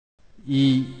ഈ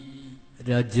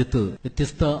രാജ്യത്ത്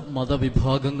വ്യത്യസ്ത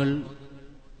മതവിഭാഗങ്ങൾ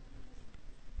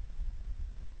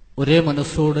ഒരേ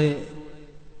മനസ്സോടെ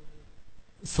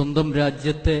സ്വന്തം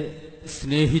രാജ്യത്തെ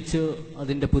സ്നേഹിച്ച്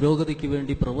അതിന്റെ പുരോഗതിക്ക്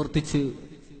വേണ്ടി പ്രവർത്തിച്ച്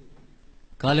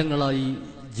കാലങ്ങളായി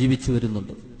ജീവിച്ചു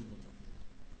വരുന്നുണ്ട്.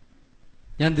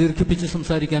 ഞാൻ ദീർഘിപ്പിച്ച്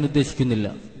സംസാരിക്കാൻ ഉദ്ദേശിക്കുന്നില്ല.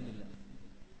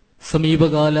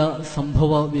 സമീപകാല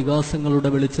സംഭവ വികാസങ്ങളുടെ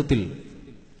വെളിച്ചത്തിൽ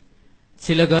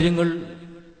ചില കാര്യങ്ങൾ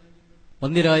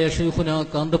വന്ദ്യരായ ഷെയ്ഖുന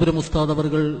കാന്തപുരം ഉസ്താദ്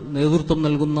അവർകൾ നേതൃത്വം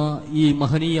നൽകുന്ന ഈ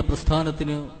മഹനീയ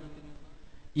പ്രസ്ഥാനത്തിന്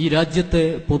ഈ രാജ്യത്തെ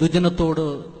പൊതുജനത്തോട്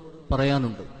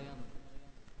പറയാനുണ്ട്.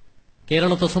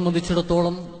 കേരളത്തെ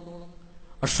സംബന്ധിച്ചിടത്തോളം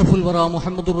അഷ്റഫുൽ വറ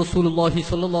മുഹമ്മദുർ റസൂലുള്ളാഹി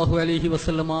സ്വല്ലല്ലാഹു അലൈഹി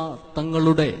വസല്ലമ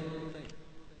തങ്ങളുടെ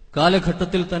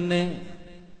കാലഘട്ടത്തിൽ തന്നെ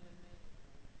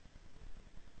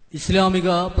ഇസ്ലാമിക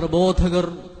പ്രബോധകർ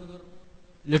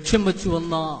ലക്ഷ്യം വെച്ചു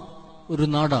വന്ന ഒരു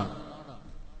നാടാണ്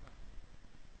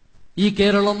ഈ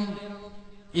കേരളം.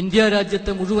 ഇന്ത്യ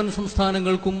രാജ്യത്തെ മുഴുവൻ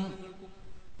സംസ്ഥാനങ്ങൾക്കും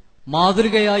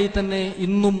മാതൃകയായി തന്നെ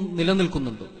ഇന്നും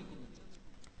നിലനിൽക്കുന്നുണ്ട്.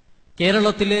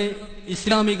 കേരളത്തിലെ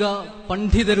ഇസ്ലാമിക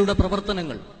പണ്ഡിതരുടെ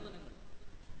പ്രവർത്തനങ്ങൾ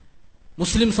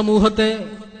മുസ്ലിം സമൂഹത്തെ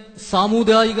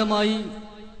സാമുദായികമായി,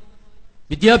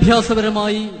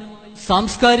 വിദ്യാഭ്യാസപരമായി,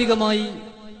 സാംസ്കാരികമായി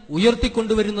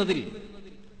ഉയർത്തിക്കൊണ്ടുവരുന്നതിൽ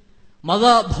മത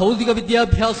ഭൗതിക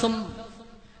വിദ്യാഭ്യാസം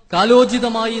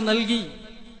കാലോചിതമായി നൽകി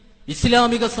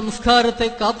ഇസ്ലാമിക സംസ്കാരത്തെ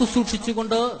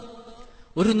കാത്തുസൂക്ഷിച്ചുകൊണ്ട്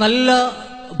ഒരു നല്ല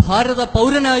ഭാരത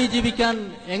പൗരനായി ജീവിക്കാൻ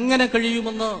എങ്ങനെ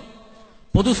കഴിയുമെന്ന്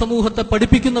പൊതുസമൂഹത്തെ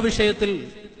പഠിപ്പിക്കുന്ന വിഷയത്തിൽ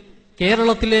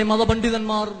കേരളത്തിലെ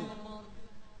മതപണ്ഡിതന്മാർ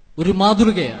ഒരു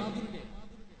മാതൃകയാണ്.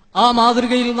 ആ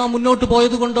മാതൃകയിൽ നാം മുന്നോട്ട്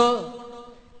പോയതുകൊണ്ട്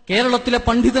കേരളത്തിലെ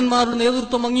പണ്ഡിതന്മാരുടെ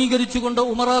നേതൃത്വം അംഗീകരിച്ചുകൊണ്ട്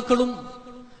ഉമറാക്കളും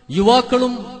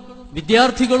യുവാക്കളും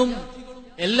വിദ്യാർത്ഥികളും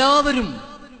എല്ലാവരും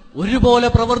ഒരുപോലെ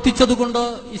പ്രവർത്തിച്ചതുകൊണ്ട്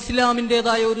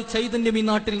ഇസ്ലാമിന്റേതായ ഒരു ചൈതന്യം ഈ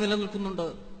നാട്ടിൽ നിലനിൽക്കുന്നുണ്ട്.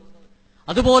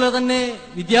 അതുപോലെ തന്നെ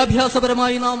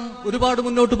വിദ്യാഭ്യാസപരമായി നാം ഒരുപാട്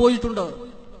മുന്നോട്ട് പോയിട്ടുണ്ട്.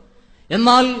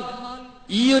 എന്നാൽ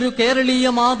ഈ ഒരു കേരളീയ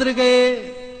മാതൃകയെ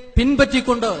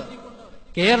പിൻപറ്റിക്കൊണ്ട്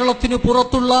കേരളത്തിനു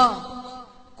പുറത്തുള്ള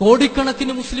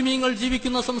കോടിക്കണക്കിന് മുസ്ലിമീങ്ങൾ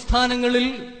ജീവിക്കുന്ന സംസ്ഥാനങ്ങളിൽ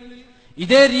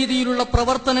ഇതേ രീതിയിലുള്ള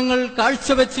പ്രവർത്തനങ്ങൾ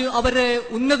കാഴ്ചവെച്ച് അവരെ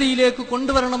ഉന്നതിയിലേക്ക്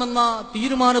കൊണ്ടുവരണമെന്ന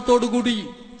തീരുമാനത്തോടുകൂടി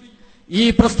ഈ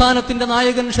പ്രസ്ഥാനത്തിന്റെ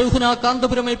നായകൻ ഷെയ്ഖുന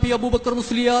കാന്തപുരം എ പി അബൂബക്കർ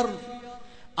മുസ്ലിയാർ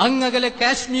അങ്ങകലെ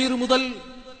കാശ്മീർ മുതൽ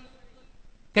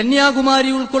കന്യാകുമാരി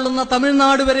ഉൾക്കൊള്ളുന്ന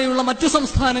തമിഴ്നാട് വരെയുള്ള മറ്റു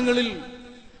സംസ്ഥാനങ്ങളിൽ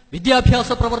വിദ്യാഭ്യാസ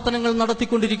പ്രവർത്തനങ്ങൾ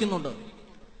നടത്തിക്കൊണ്ടിരിക്കുന്നുണ്ട്.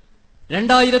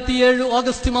 2007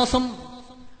 ഓഗസ്റ്റ് മാസം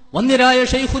വന്ദ്യരായ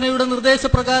ഷെയ്ഖുനയുടെ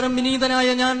നിർദ്ദേശപ്രകാരം വിനീതനായ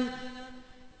ഞാൻ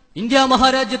ഇന്ത്യ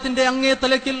മഹാരാജ്യത്തിന്റെ അങ്ങേ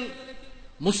തലക്കിൽ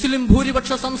മുസ്ലിം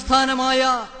ഭൂരിപക്ഷ സംസ്ഥാനമായ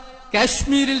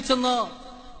കാശ്മീരിൽ ചെന്ന്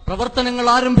പ്രവർത്തനങ്ങൾ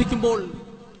ആരംഭിക്കുമ്പോൾ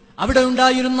അവിടെ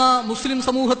ഉണ്ടായിരുന്ന മുസ്ലിം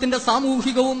സമൂഹത്തിന്റെ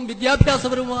സാമൂഹികവും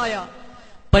വിദ്യാഭ്യാസപരവുമായ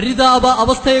പരിതാപ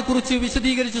അവസ്ഥയെക്കുറിച്ച്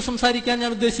വിശദീകരിച്ച് സംസാരിക്കാൻ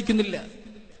ഞാൻ ഉദ്ദേശിക്കുന്നില്ല.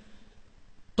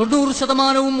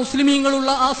 90% മുസ്ലിമീങ്ങളുള്ള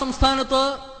ആ സംസ്ഥാനത്ത്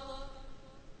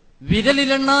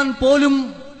വിരലിലെണ്ണാൻ പോലും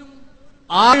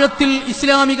ആഴത്തിൽ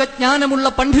ഇസ്ലാമിക ജ്ഞാനമുള്ള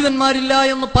പണ്ഡിതന്മാരില്ല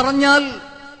എന്ന് പറഞ്ഞാൽ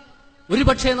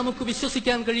ഒരുപക്ഷെ നമുക്ക്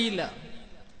വിശ്വസിക്കാൻ കഴിയില്ല.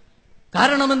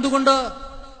 കാരണം എന്തുകൊണ്ട്?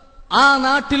 ആ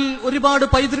നാട്ടിൽ ഒരുപാട്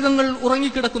പൈതൃകങ്ങൾ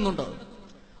ഉറങ്ങിക്കിടക്കുന്നുണ്ട്.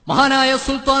 മഹാനായ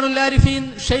സുൽത്താനുൽ ആരിഫീൻ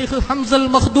ഷെയ്ഖ് ഹംസൽ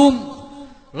മഖ്ദൂം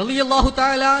റളിയല്ലാഹു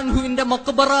തആല അൻഹുവിന്റെ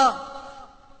മഖ്ബറ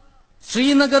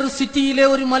ശ്രീനഗർ സിറ്റിയിലെ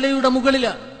ഒരു മലയുടെ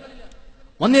മുകളിലാണ്.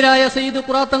 വന്ദ്യരായ സയ്യിദ്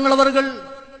ഖുറാത്തങ്ങൾ അവർകൾ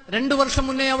 2 വർഷം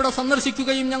മുന്നേ അവിടെ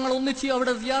സന്ദർശിക്കുകയും ഞങ്ങൾ ഒന്നിച്ച്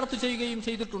അവിടെ സിയാറത്ത് ചെയ്യുകയും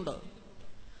ചെയ്തിട്ടുണ്ട്.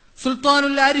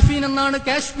 സുൽത്താനുൽ ആരിഫീൻ എന്നാണ്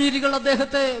കാശ്മീരികൾ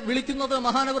അദ്ദേഹത്തെ വിളിക്കുന്നത്,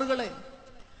 മഹാനവറുകളെ.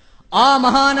 ആ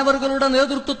മഹാനവറുകളുടെ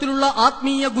നേതൃത്വത്തിലുള്ള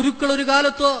ആത്മീയ ഗുരുക്കൾ ഒരു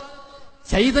കാലത്ത്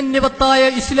ചൈതന്യവത്തായ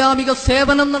ഇസ്ലാമിക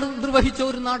സേവനം നിർവഹിച്ച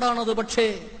ഒരു നാടാണത്. പക്ഷേ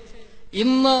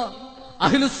ഇന്ന്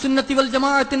അഹ്ലുസുന്നത്തി വൽ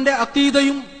ജമാഅത്തിന്റെ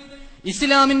അഖീദയും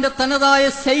ഇസ്ലാമിന്റെ തനതായ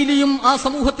ശൈലിയും ആ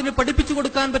സമൂഹത്തിന് പഠിപ്പിച്ചു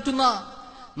കൊടുക്കാൻ പറ്റുന്ന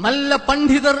നല്ല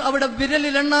പണ്ഡിതർ അവിടെ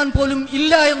വിരലിലെണ്ണാൻ പോലും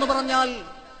ഇല്ല എന്ന് പറഞ്ഞാൽ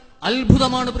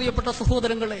അത്ഭുതമാണ്, പ്രിയപ്പെട്ട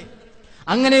സഹോദരങ്ങളെ.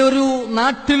 അങ്ങനെ ഒരു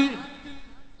നാട്ടിൽ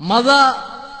മത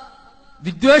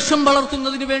വിദ്വേഷം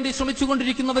വളർത്തുന്നതിന് വേണ്ടി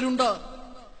ശ്രമിച്ചുകൊണ്ടിരിക്കുന്നവരുണ്ട്.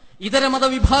 ഇതര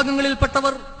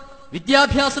മതവിഭാഗങ്ങളിൽപ്പെട്ടവർ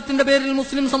വിദ്യാഭ്യാസത്തിന്റെ പേരിൽ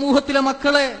മുസ്ലിം സമൂഹത്തിലെ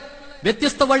മക്കളെ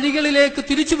വ്യത്യസ്ത വഴികളിലേക്ക്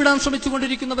തിരിച്ചുവിടാൻ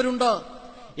ശ്രമിച്ചുകൊണ്ടിരിക്കുന്നവരുണ്ട്.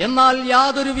 എന്നാൽ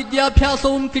യാതൊരു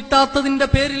വിദ്യാഭ്യാസവും കിട്ടാത്തതിന്റെ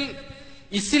പേരിൽ,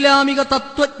 ഇസ്ലാമിക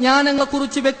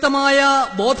തത്വജ്ഞാനങ്ങളെക്കുറിച്ച് വ്യക്തമായ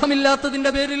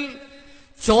ബോധമില്ലാത്തതിന്റെ പേരിൽ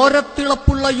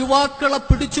ചോരത്തിളപ്പുള്ള യുവാക്കളെ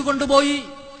പിടിച്ചുകൊണ്ടുപോയി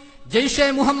ജയ്ഷെ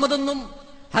മുഹമ്മദ് എന്നും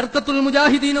ഹർക്കത്തുൽ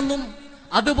മുജാഹിദീൻ എന്നും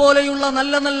അതുപോലെയുള്ള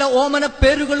നല്ല നല്ല ഓമന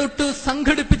പേരുകളിട്ട്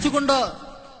സംഘടിപ്പിച്ചുകൊണ്ട്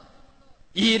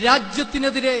ഈ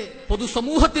രാജ്യത്തിനെതിരെ,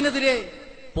 പൊതുസമൂഹത്തിനെതിരെ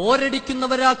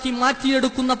പോരടിക്കുന്നവരാക്കി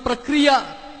മാറ്റിയെടുക്കുന്ന പ്രക്രിയ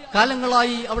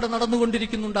കാലങ്ങളായി അവിടെ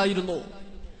നടന്നുകൊണ്ടിരിക്കുന്നുണ്ടായിരുന്നു.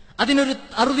 അതിനൊരു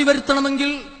അറുതി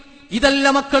വരുത്തണമെങ്കിൽ ഇതല്ല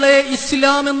മക്കളെ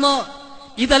ഇസ്ലാം എന്ന്,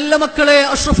 ഇതല്ല മക്കളെ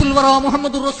അഷ്റഫുൽ വറ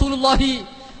മുഹമ്മദുർ റസൂലുള്ളാഹി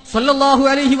സ്വല്ലല്ലാഹു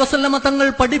അലൈഹി വസല്ലമ തങ്ങൾ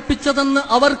പഠിപ്പിച്ചതെന്ന്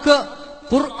അവർക്ക്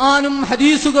ഖുർആനും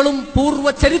ഹദീസുകളും പൂർവ്വ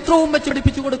ചരിത്രവും വെച്ച്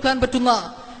പഠിപ്പിച്ചു കൊടുക്കാൻ പറ്റുന്ന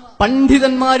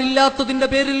പണ്ഡിതന്മാരില്ലാത്തതിന്റെ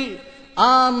പേരിൽ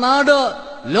ആ നാട്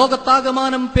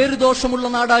ലോകത്താകമാനം പേരുദോഷമുള്ള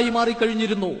നാടായി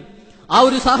മാറിക്കഴിഞ്ഞിരുന്നു. ആ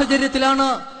ഒരു സാഹചര്യത്തിലാണ്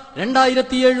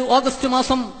 2007 ഓഗസ്റ്റ്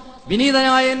മാസം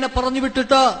വിനീതനായ എന്നെ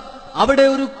പറഞ്ഞുവിട്ടിട്ട് അവിടെ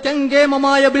ഒരു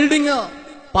കെങ്കേമമായ ബിൽഡിംഗ്,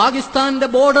 പാകിസ്ഥാന്റെ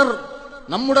ബോർഡർ,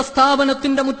 നമ്മുടെ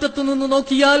സ്ഥാപനത്തിന്റെ മുറ്റത്ത് നിന്ന്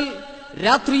നോക്കിയാൽ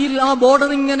രാത്രിയിൽ ആ ബോർഡർ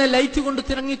ഇങ്ങനെ ലൈറ്റ് കൊണ്ട്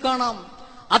തിരങ്ങിക്കാണാം.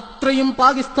 അത്രയും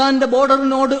പാകിസ്ഥാന്റെ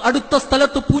ബോർഡറിനോട് അടുത്ത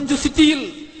സ്ഥലത്ത് പൂഞ്ചു സിറ്റിയിൽ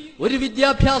ഒരു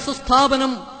വിദ്യാഭ്യാസ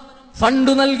സ്ഥാപനം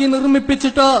ഫണ്ട് നൽകി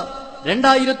നിർമ്മിപ്പിച്ചിട്ട്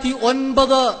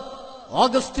 2009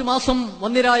 ഓഗസ്റ്റ് മാസം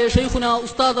വന്നിരായ ഷെയ്ഖുന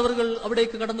ഉസ്താദ് അവർകൾ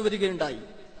അവിടേക്ക് കടന്നു വരികയുണ്ടായി.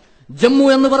 ജമ്മു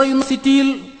എന്ന് പറയുന്ന സിറ്റിയിൽ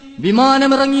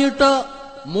വിമാനമിറങ്ങിയിട്ട്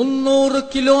 300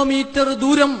 കിലോമീറ്റർ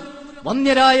ദൂരം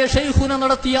വന്യരായ ഷെയ്ഖുന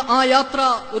നടത്തിയ ആ യാത്ര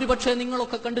ഒരുപക്ഷെ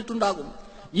നിങ്ങളൊക്കെ കണ്ടിട്ടുണ്ടാകും.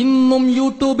 ഇന്നും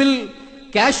യൂട്യൂബിൽ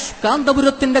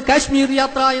കാന്തപുരത്തിന്റെ കാശ്മീർ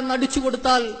യാത്ര എന്ന് അടിച്ചു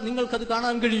കൊടുത്താൽ നിങ്ങൾക്കത്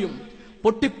കാണാൻ കഴിയും.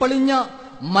 പൊട്ടിപ്പളിഞ്ഞ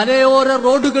മലയോര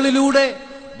റോഡുകളിലൂടെ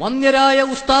വന്യരായ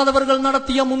ഉസ്താദവറുകൾ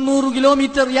നടത്തിയ 300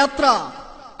 കിലോമീറ്റർ യാത്ര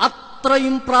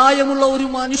അത്രയും പ്രായമുള്ള ഒരു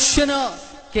മനുഷ്യന്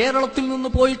കേരളത്തിൽ നിന്ന്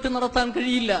പോയിട്ട് നടത്താൻ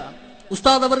കഴിയില്ല.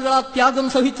 ഉസ്താദവറുകൾ ആ ത്യാഗം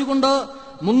സഹിച്ചുകൊണ്ട്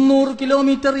 300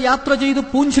 കിലോമീറ്റർ യാത്ര ചെയ്ത്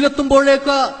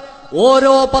പൂഞ്ചിലെത്തുമ്പോഴേക്ക്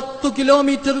ഓരോ 10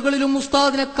 കിലോമീറ്ററുകളിലും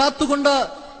ഉസ്താദിനെ കാത്തുകൊണ്ട്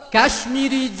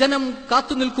കാശ്മീരി ജനം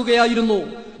കാത്തു നിൽക്കുകയായിരുന്നു,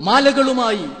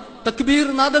 മാലകളുമായി, തക്ബീർ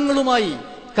നാദങ്ങളുമായി.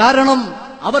 കാരണം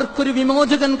അവർക്കൊരു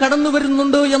വിമോചകൻ കടന്നു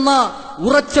വരുന്നുണ്ട് എന്ന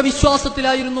ഉറച്ച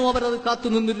വിശ്വാസത്തിലായിരുന്നു അവരത് കാത്തു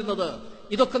നിന്നിരുന്നത്.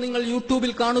 ഇതൊക്കെ നിങ്ങൾ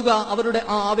യൂട്യൂബിൽ കാണുക, അവരുടെ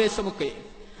ആ ആവേശമൊക്കെ.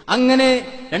 അങ്ങനെ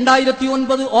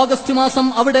 2009 ഓഗസ്റ്റ് മാസം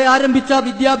അവിടെ ആരംഭിച്ച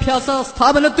വിദ്യാഭ്യാസ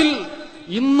സ്ഥാപനത്തിൽ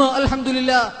ഇന്ന്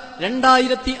അൽഹംദുലില്ലാ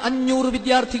 2500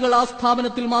 വിദ്യാർത്ഥികൾ ആ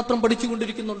സ്ഥാപനത്തിൽ മാത്രം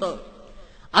പഠിച്ചുകൊണ്ടിരിക്കുന്നുണ്ട്.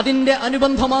 അതിന്റെ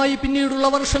അനുബന്ധമായി പിന്നീടുള്ള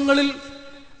വർഷങ്ങളിൽ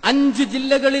 5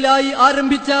 ജില്ലകളിലായി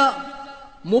ആരംഭിച്ച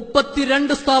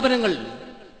 32 സ്ഥാപനങ്ങൾ,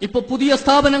 ഇപ്പൊ പുതിയ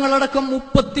സ്ഥാപനങ്ങളടക്കം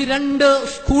 32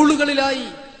 സ്കൂളുകളിലായി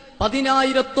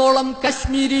 10,000-ഓളം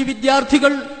കശ്മീരി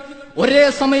വിദ്യാർത്ഥികൾ ഒരേ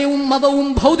സമയവും മതവും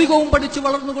ഭൗതികവും പഠിച്ചു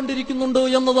വളർന്നുകൊണ്ടിരിക്കുന്നുണ്ട്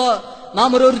എന്നത് നാം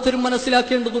ഓരോരുത്തരും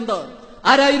മനസ്സിലാക്കേണ്ടതുണ്ട്.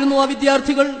 ആരായിരുന്നു ആ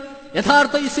വിദ്യാർത്ഥികൾ?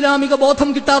 യഥാർത്ഥ ഇസ്ലാമിക ബോധം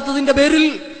കിട്ടാത്തതിന്റെ പേരിൽ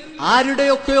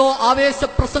ആരുടെയൊക്കെയോ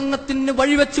ആവേശപ്രസംഗത്തിന്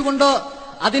വഴിവെച്ചുകൊണ്ട്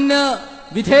അതിന്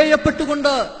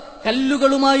വിധേയപ്പെട്ടുകൊണ്ട്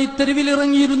കല്ലുകളുമായി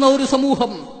തെരുവിലിറങ്ങിയിരുന്ന ഒരു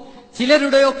സമൂഹം,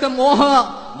 ചിലരുടെയൊക്കെ മോഹ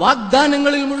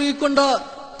വാഗ്ദാനങ്ങളിൽ മുഴുകിക്കൊണ്ട്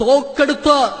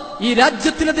തോക്കെടുത്ത് ഈ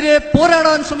രാജ്യത്തിനെതിരെ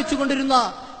പോരാടാൻ ശ്രമിച്ചുകൊണ്ടിരുന്ന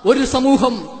ഒരു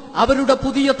സമൂഹം, അവരുടെ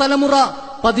പുതിയ തലമുറ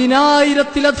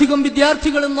 10,000-ത്തിലധികം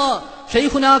വിദ്യാർത്ഥികളെന്ന്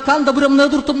ഷെയ്ഖുന കാന്തപുരം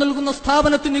നേതൃത്വം നൽകുന്ന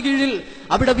സ്ഥാപനത്തിന് കീഴിൽ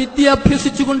അവിടെ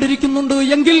വിദ്യാഭ്യസിച്ചുകൊണ്ടിരിക്കുന്നുണ്ട്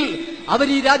എങ്കിൽ അവർ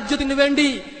ഈ രാജ്യത്തിന് വേണ്ടി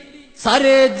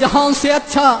സാരേ ജഹാൻ സേ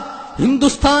അച്ഛാ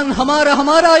ഹിന്ദുസ്ഥാൻ ഹമാര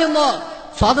ഹമാര എന്ന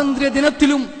സ്വാതന്ത്ര്യ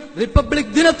ദിനത്തിലും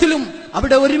റിപ്പബ്ലിക് ദിനത്തിലും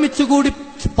അവിടെ ഒരുമിച്ച് കൂടി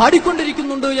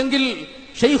പാടിക്കൊണ്ടിരിക്കുന്നുണ്ട് എങ്കിൽ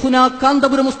ഷെയ്ഖുന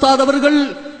കാന്തപുരം ഉസ്താദ് അവർകൾ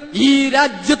ഈ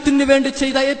രാജ്യത്തിന് വേണ്ടി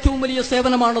ചെയ്ത ഏറ്റവും വലിയ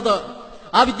സേവനമാണത്.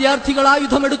 ആ വിദ്യാർത്ഥികൾ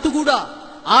ആയുധമെടുത്തുകൂടാ,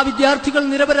 ആ വിദ്യാർത്ഥികൾ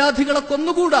നിരപരാധികളെ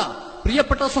കൊന്നുകൂടാ.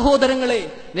 പ്രിയപ്പെട്ട സഹോദരങ്ങളെ,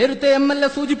 നേരത്തെ MLA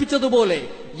സൂചിപ്പിച്ചതുപോലെ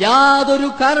യാതൊരു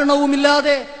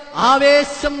കാരണവുമില്ലാതെ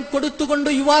ആവേശം കൊടുത്തുകൊണ്ട്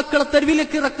യുവാക്കളെ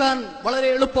തെരുവിലേക്ക് ഇറക്കാൻ വളരെ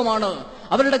എളുപ്പമാണ്,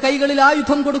 അവരുടെ കൈകളിൽ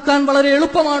ആയുധം കൊടുക്കാൻ വളരെ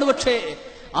എളുപ്പമാണ്. പക്ഷേ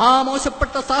ആ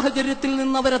മോശപ്പെട്ട സാഹചര്യത്തിൽ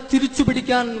നിന്ന് അവരെ തിരിച്ചു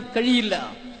പിടിക്കാൻ കഴിയില്ല.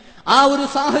 ആ ഒരു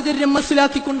സാഹചര്യം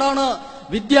മനസ്സിലാക്കിക്കൊണ്ടാണ്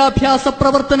വിദ്യാഭ്യാസ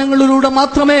പ്രവർത്തനങ്ങളിലൂടെ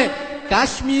മാത്രമേ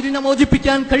കാശ്മീരിനെ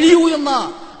മോചിപ്പിക്കാൻ കഴിയൂ എന്ന,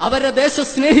 അവരെ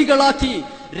ദേശസ്നേഹികളാക്കി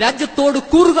രാജ്യത്തോട്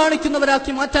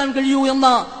കൂറുകാണിക്കുന്നവരാക്കി മാറ്റാൻ കഴിയൂ എന്ന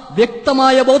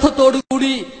വ്യക്തമായ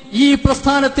ബോധത്തോടുകൂടി ഈ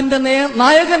പ്രസ്ഥാനത്തിന്റെ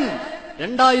നായകൻ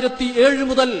 2007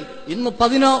 മുതൽ ഇന്ന്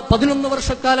 11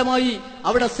 വർഷക്കാലമായി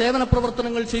അവിടെ സേവന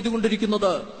പ്രവർത്തനങ്ങൾ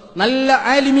ചെയ്തുകൊണ്ടിരിക്കുന്നത്. നല്ല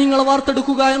ആലിമീങ്ങളെ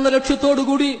വാർത്തെടുക്കുക എന്ന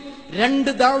ലക്ഷ്യത്തോടുകൂടി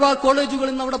 2 ദഅ്വ കോളേജുകൾ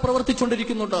ഇന്ന് അവിടെ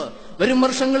പ്രവർത്തിച്ചുകൊണ്ടിരിക്കുന്നുണ്ട്. വരും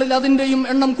വർഷങ്ങളിൽ അതിന്റെയും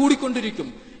എണ്ണം കൂടിക്കൊണ്ടിരിക്കും.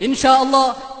 ഇൻഷാ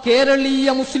അല്ലാഹ് കേരളീയ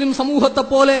മുസ്ലിം സമൂഹത്തെ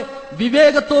പോലെ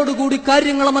വിവേകത്തോടുകൂടി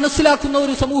കാര്യങ്ങളെ മനസ്സിലാക്കുന്ന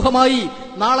ഒരു സമൂഹമായി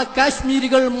നാളെ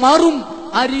കാശ്മീരികൾ മാറും.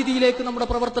 ആ രീതിയിലേക്ക് നമ്മുടെ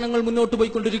പ്രവർത്തനങ്ങൾ മുന്നോട്ട്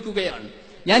പോയിക്കൊണ്ടിരിക്കുകയാണ്.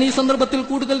 ഞാൻ ഈ സന്ദർഭത്തിൽ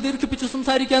കൂടുതൽ ദീർഘിപ്പിച്ച്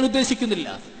സംസാരിക്കാൻ ഉദ്ദേശിക്കുന്നില്ല.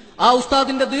 ആ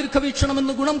ഉസ്താദിന്റെ ദീർഘവീക്ഷണം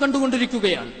എന്ന് ഗുണം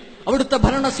കണ്ടുകൊണ്ടിരിക്കുകയാണ്. അവിടുത്തെ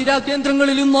ഭരണസിരാ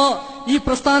കേന്ദ്രങ്ങളിൽ ഇന്ന് ഈ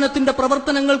പ്രസ്ഥാനത്തിന്റെ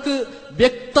പ്രവർത്തനങ്ങൾക്ക്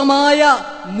വ്യക്തമായ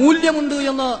മൂല്യമുണ്ട്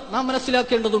എന്ന് നാം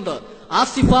മനസ്സിലാക്കേണ്ടതുണ്ട്.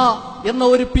 ആസിഫ എന്ന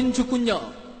ഒരു പിഞ്ചു കുഞ്ഞ്,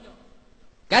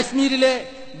 കാശ്മീരിലെ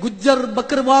ഗുജ്ജർ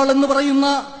ബക്കർവാൾ എന്ന് പറയുന്ന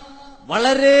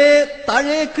വളരെ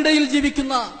താഴേക്കിടയിൽ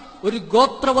ജീവിക്കുന്ന ഒരു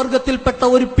ഗോത്രവർഗത്തിൽപ്പെട്ട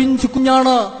ഒരു പിഞ്ചു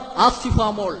കുഞ്ഞാണ് ആസിഫ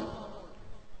മോൾ.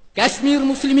 കാശ്മീർ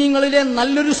മുസ്ലിമീങ്ങളിലെ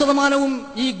നല്ലൊരു ശതമാനവും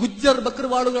ഈ ഗുജ്ജർ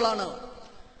ബക്കർവാളുകളാണ്.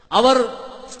 അവർ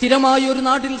സ്ഥിരമായി ഒരു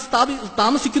നാട്ടിൽ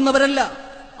താമസിക്കുന്നവരല്ല.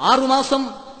 6 മാസം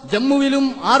ജമ്മുവിലും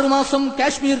 6 മാസം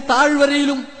കാശ്മീർ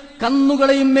താഴ്വരയിലും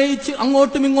കന്നുകളെയും മേയിച്ച്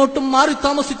അങ്ങോട്ടും ഇങ്ങോട്ടും മാറി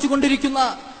താമസിച്ചുകൊണ്ടിരിക്കുന്ന,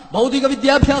 ഭൗതിക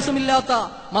വിദ്യാഭ്യാസമില്ലാത്ത,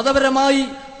 മതപരമായി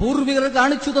പൂർവികർ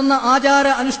കാണിച്ചു തന്ന ആചാര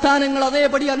അനുഷ്ഠാനങ്ങൾ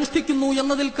അതേപടി അനുഷ്ഠിക്കുന്നു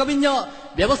എന്നതിൽ കവിഞ്ഞ്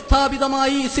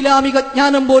വ്യവസ്ഥാപിതമായി ഇസ്ലാമിക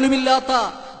ജ്ഞാനം പോലുമില്ലാത്ത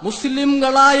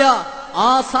മുസ്ലിംകളായ ആ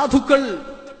സാധുക്കൾ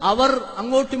അവർ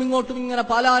അങ്ങോട്ടും ഇങ്ങോട്ടും ഇങ്ങനെ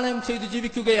പാലായനം ചെയ്ത്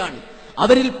ജീവിക്കുകയാണ്.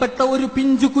 അവരിൽപ്പെട്ട ഒരു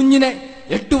പിഞ്ചു കുഞ്ഞിനെ,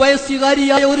 8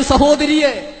 വയസ്സുകാരിയായ ഒരു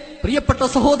സഹോദരിയെ, പ്രിയപ്പെട്ട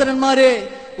സഹോദരന്മാരെ,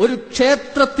 ഒരു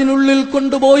ക്ഷേത്രത്തിനുള്ളിൽ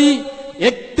കൊണ്ടുപോയി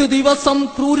 8 ദിവസം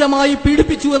ക്രൂരമായി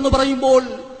പീഡിപ്പിച്ചു എന്ന് പറയുമ്പോൾ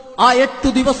ആ 8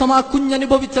 ദിവസം ആ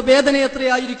കുഞ്ഞനുഭവിച്ച വേദന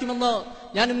എത്രയായിരിക്കുമെന്ന്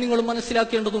ഞാനും നിങ്ങളും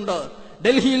മനസ്സിലാക്കേണ്ടതുണ്ട്.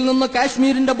 ഡൽഹിയിൽ നിന്ന്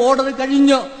കാശ്മീരിന്റെ ബോർഡർ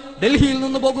കഴിഞ്ഞ് ഡൽഹിയിൽ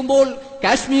നിന്ന് പോകുമ്പോൾ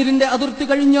കാശ്മീരിന്റെ അതിർത്തി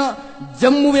കഴിഞ്ഞ്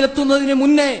ജമ്മുവിലെത്തുന്നതിന്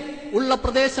മുന്നേ ഉള്ള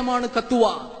പ്രദേശമാണ് കത്തുവ.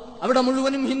 അവിടെ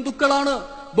മുഴുവനും ഹിന്ദുക്കളാണ്.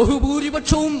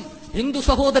 ബഹുഭൂരിപക്ഷവും ഹിന്ദു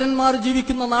സഹോദരന്മാർ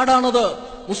ജീവിക്കുന്ന നാടാണത്.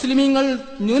 മുസ്ലിമീങ്ങൾ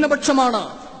ന്യൂനപക്ഷമാണ്.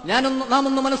 നാം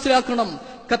ഒന്ന് മനസ്സിലാക്കണം,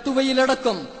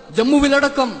 കത്തുവയിലടക്കം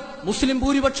ജമ്മുവിലടക്കം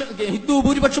ഹിന്ദു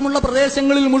ഭൂരിപക്ഷമുള്ള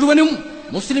പ്രദേശങ്ങളിൽ മുഴുവനും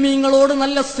മുസ്ലിമീങ്ങളോട്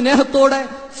നല്ല സ്നേഹത്തോടെ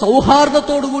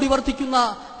സൗഹാർദ്ദത്തോടുകൂടി വർത്തിക്കുന്ന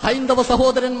ഹൈന്ദവ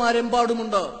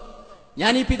സഹോദരന്മാരെമ്പാടുമുണ്ട്.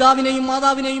 ഞാൻ ഈ പിതാവിനെയും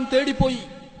മാതാവിനെയും തേടിപ്പോയി.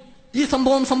 ഈ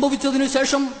സംഭവം സംഭവിച്ചതിനു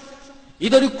ശേഷം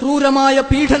ഇതൊരു ക്രൂരമായ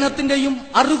പീഡനത്തിന്റെയും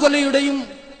അറുകൊലയുടെയും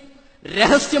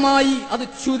രഹസ്യമായി അത്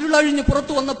ചുരുളഴിഞ്ഞ്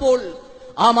പുറത്തു വന്നപ്പോൾ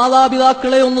ആ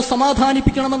മാതാപിതാക്കളെ ഒന്ന്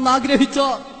സമാധാനിപ്പിക്കണമെന്ന് ആഗ്രഹിച്ച്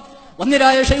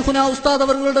വന്യരായ ഷെയ്ഖുന ഉസ്താദ്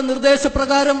അവരുടെ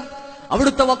നിർദ്ദേശപ്രകാരം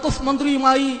അവിടുത്തെ വഖഫ്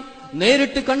മന്ത്രിയുമായി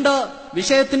നേരിട്ട് കണ്ട്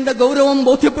വിഷയത്തിന്റെ ഗൗരവം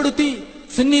ബോധ്യപ്പെടുത്തി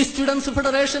സുന്നി സ്റ്റുഡൻസ്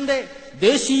ഫെഡറേഷന്റെ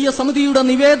ദേശീയ സമിതിയുടെ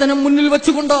നിവേദനം മുന്നിൽ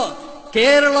വെച്ചുകൊണ്ട്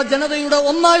കേരള ജനതയുടെ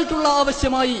ഒന്നായിട്ടുള്ള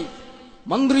ആവശ്യമായി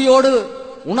മന്ത്രിയോട്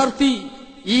ഉണർത്തി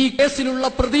ഈ കേസിലുള്ള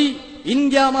പ്രതി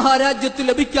ഇന്ത്യ മഹാരാജ്യത്ത്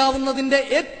ലഭിക്കാവുന്നതിന്റെ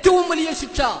ഏറ്റവും വലിയ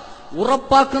ശിക്ഷ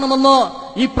ഉറപ്പാക്കണമെന്ന്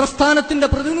ഈ പ്രസ്ഥാനത്തിന്റെ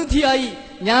പ്രതിനിധിയായി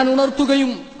ഞാൻ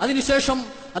ഉണർത്തുകയും അതിനുശേഷം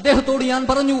അദ്ദേഹത്തോട് ഞാൻ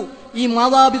പറഞ്ഞു, ഈ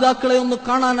മാതാപിതാക്കളെ ഒന്ന്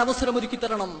കാണാൻ അവസരമൊരുക്കി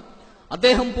തരണം.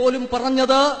 അദ്ദേഹം പോലും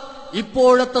പറഞ്ഞത്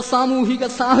ഇപ്പോഴത്തെ സാമൂഹിക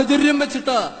സാഹചര്യം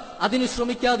വെച്ചിട്ട് അതിന്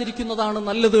ശ്രമിക്കാതിരിക്കുന്നതാണ്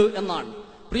നല്ലത് എന്നാണ്.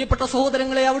 പ്രിയപ്പെട്ട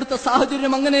സഹോദരങ്ങളെ, അവിടുത്തെ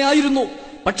സാഹചര്യം അങ്ങനെയായിരുന്നു.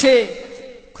 പക്ഷേ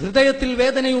ഹൃദയത്തിൽ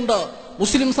വേദനയുണ്ട്.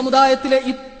 മുസ്ലിം സമുദായത്തിലെ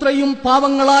ഇത്രയും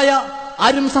പാവങ്ങളായ,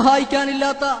 ആരും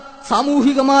സഹായിക്കാനില്ലാത്ത,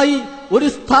 സാമൂഹികമായി ഒരു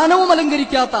സ്ഥാനവും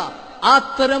അലങ്കരിക്കാത്ത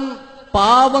അത്തരം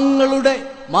പാവങ്ങളുടെ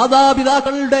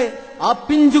മാതാപിതാക്കളുടെ ആ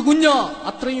പിഞ്ചു കുഞ്ഞ്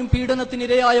അത്രയും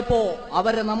പീഡനത്തിനിരയായപ്പോ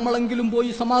അവരെ നമ്മളെങ്കിലും പോയി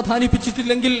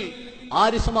സമാധാനിപ്പിച്ചിട്ടില്ലെങ്കിൽ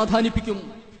ആര് സമാധാനിപ്പിക്കും?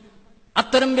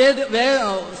 അത്തരം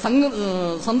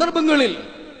സന്ദർഭങ്ങളിൽ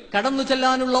കടന്നു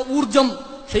ചെല്ലാനുള്ള ഊർജം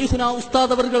ഷെയ്ഖുന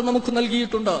ഉസ്താദ് അവർ നമുക്ക്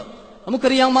നൽകിയിട്ടുണ്ട്.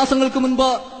 നമുക്കറിയാം, മാസങ്ങൾക്ക് മുൻപ്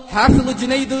ഹാഫിദ്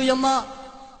ജുനൈദ് എന്ന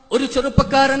ഒരു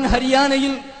ചെറുപ്പക്കാരൻ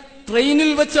ഹരിയാനയിൽ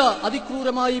ട്രെയിനിൽ വെച്ച്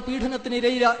അതിക്രൂരമായി പീഡനത്തിന്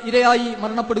ഇരയായി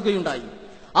മരണപ്പെടുകയുണ്ടായി.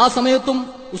 ആ സമയത്തും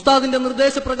ഉസ്താദിന്റെ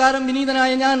നിർദ്ദേശപ്രകാരം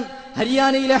വിനീതനായ ഞാൻ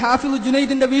ഹരിയാനയിലെ ഹാഫിദ്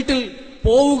ജുനൈദിന്റെ വീട്ടിൽ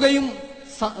പോവുകയും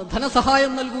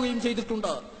ധനസഹായം നൽകുകയും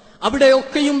ചെയ്തിട്ടുണ്ട്.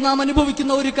 അവിടെയൊക്കെയും നാം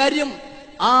അനുഭവിക്കുന്ന ഒരു കാര്യം,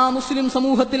 ആ മുസ്ലിം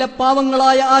സമൂഹത്തിലെ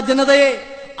പാവങ്ങളായ ആ ജനതയെ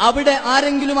അവിടെ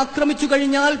ആരെങ്കിലും ആക്രമിച്ചു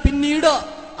കഴിഞ്ഞാൽ പിന്നീട്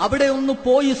അവിടെ ഒന്ന്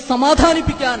പോയി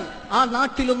സമാധാനിപ്പിക്കാൻ ആ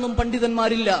നാട്ടിലൊന്നും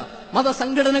പണ്ഡിതന്മാരില്ല,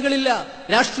 മതസംഘടനകളില്ല,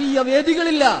 രാഷ്ട്രീയ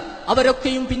വേദികളില്ല.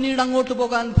 അവരൊക്കെയും പിന്നീട് അങ്ങോട്ട്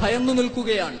പോകാൻ ഭയന്നു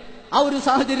നിൽക്കുകയാണ്. ആ ഒരു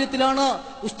സാഹചര്യത്തിലാണ്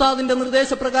ഉസ്താദിന്റെ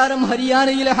നിർദ്ദേശപ്രകാരം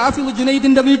ഹരിയാനയിലെ ഹാഫിദ്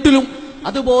ജുനൈദിന്റെ വീട്ടിലും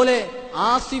അതുപോലെ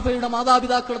ആസിഫയുടെ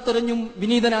മാതാപിതാക്കളെ തെരഞ്ഞും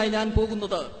വിനീതനായി ഞാൻ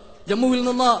പോകുന്നത്. ജമ്മുവിൽ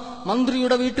നിന്ന്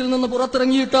മന്ത്രിയുടെ വീട്ടിൽ നിന്ന്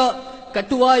പുറത്തിറങ്ങിയിട്ട്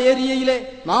കട്ടുവ ഏരിയയിലെ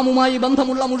നാമുമായി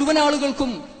ബന്ധമുള്ള മുഴുവൻ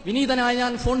ആളുകൾക്കും വിനീതനായി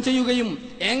ഞാൻ ഫോൺ ചെയ്യുകയും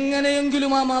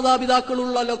എങ്ങനെയെങ്കിലും ആ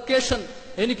മാതാപിതാക്കളുള്ള ലൊക്കേഷൻ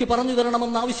എനിക്ക് പറഞ്ഞു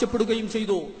തരണമെന്ന് ആവശ്യപ്പെടുകയും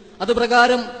ചെയ്തു. അത്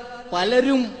പ്രകാരം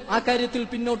പലരും ആ കാര്യത്തിൽ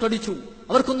പിന്നോട്ടടിച്ചു.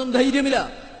 അവർക്കൊന്നും ധൈര്യമില്ല.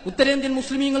 ഉത്തരേന്ത്യൻ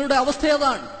മുസ്ലിമീങ്ങളുടെ അവസ്ഥ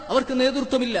അതാണ്. അവർക്ക്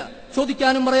നേതൃത്വമില്ല,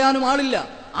 ചോദിക്കാനും പറയാനും ആളില്ല.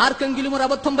 ആർക്കെങ്കിലും ഒരു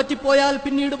അബദ്ധം പറ്റിപ്പോയാൽ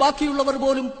പിന്നീട് ബാക്കിയുള്ളവർ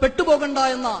പോലും പെട്ടുപോകണ്ട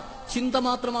എന്ന ചിന്ത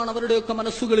മാത്രമാണ് അവരുടെയൊക്കെ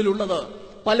മനസ്സുകളിലുള്ളത്.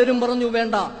 പലരും പറഞ്ഞു,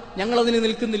 വേണ്ട, ഞങ്ങളതിന്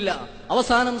നിൽക്കുന്നില്ല.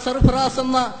 അവസാനം സർഫറാസ്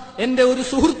എന്ന എന്റെ ഒരു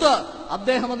സുഹൃത്ത്,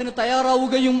 അദ്ദേഹം അതിന്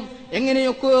തയ്യാറാവുകയും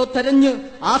എങ്ങനെയൊക്കെയോ തെരഞ്ഞ്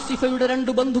ആസിഫയുടെ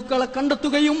 2 ബന്ധുക്കളെ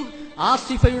കണ്ടെത്തുകയും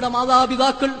ആസിഫയുടെ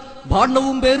മാതാപിതാക്കൾ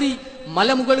ഭാണ്ഡവും പേറി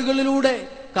മലമുകളിലൂടെ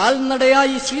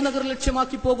കാൽനടയായി ശ്രീനഗർ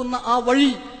ലക്ഷ്യമാക്കി പോകുന്ന ആ വഴി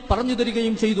പറഞ്ഞു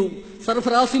തരികയും ചെയ്തു.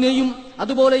 സർഫറാസിനെയും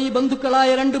അതുപോലെ ഈ ബന്ധുക്കളായ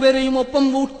 2 പേരെയും ഒപ്പം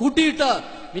കൂട്ടിയിട്ട്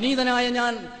വിനീതനായ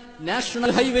ഞാൻ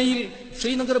നാഷണൽ ഹൈവേയിൽ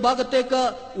ശ്രീനഗർ ഭാഗത്തേക്ക്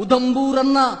ഉധംപൂർ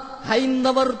എന്ന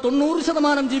ഹൈന്ദവർ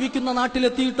 90% ജീവിക്കുന്ന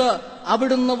നാട്ടിലെത്തിയിട്ട്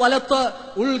അവിടുന്ന് വലത്ത്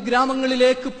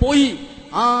ഉൾഗ്രാമങ്ങളിലേക്ക് പോയി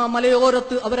ആ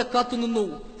മലയോരത്ത് അവരെ കാത്തുനിന്നു.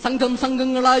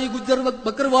 സംഘങ്ങളായി ഗുജ്ജർ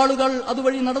ബക്കർവാളുകൾ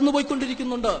അതുവഴി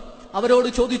നടന്നുപോയിക്കൊണ്ടിരിക്കുന്നുണ്ട്. അവരോട്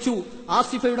ചോദിച്ചു,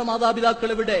 ആസിഫയുടെ മാതാപിതാക്കൾ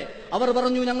എവിടെ? അവർ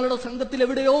പറഞ്ഞു, ഞങ്ങളുടെ സംഘത്തിൽ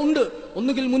എവിടെയോ ഉണ്ട്.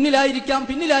 ഒന്നുകിൽ മുന്നിലായിരിക്കാം,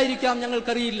 പിന്നിലായിരിക്കാം,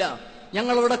 ഞങ്ങൾക്കറിയില്ല.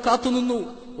 ഞങ്ങളവിടെ കാത്തുനിന്നു.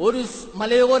 ഒരു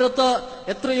മലയോരത്ത്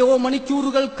എത്രയോ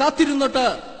മണിക്കൂറുകൾ കാത്തിരുന്നിട്ട്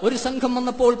ഒരു സംഘം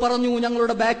വന്നപ്പോൾ പറഞ്ഞു,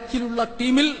 ഞങ്ങളുടെ ബാക്കിലുള്ള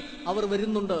ടീമിൽ അവർ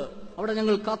വരുന്നുണ്ട്, അവിടെ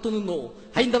ഞങ്ങൾ കാത്തുനിന്നു.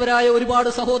 ഹൈന്ദവരായ ഒരുപാട്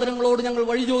സഹോദരങ്ങളോട് ഞങ്ങൾ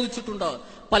വഴി ചോദിച്ചിട്ടുണ്ട്,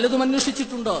 പലതും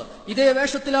അന്വേഷിച്ചിട്ടുണ്ട്. ഇതേ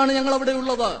വേഷത്തിലാണ് ഞങ്ങൾ അവിടെ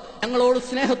ഉള്ളത്. ഞങ്ങളോട്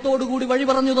സ്നേഹത്തോടുകൂടി വഴി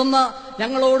പറഞ്ഞു തന്ന,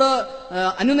 ഞങ്ങളോട്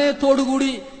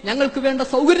അനുനയത്തോടുകൂടി ഞങ്ങൾക്ക് വേണ്ട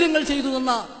സൗകര്യങ്ങൾ ചെയ്തു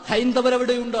തന്ന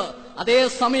ഹൈന്ദവരവിടെയുണ്ട്.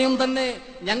 അതേസമയം തന്നെ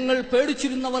ഞങ്ങൾ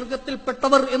പേടിച്ചിരുന്ന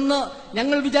വർഗത്തിൽപ്പെട്ടവർ എന്ന്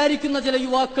ഞങ്ങൾ വിചാരിക്കുന്ന ചില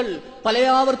യുവാക്കൾ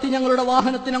പലയാവർത്തി ഞങ്ങളുടെ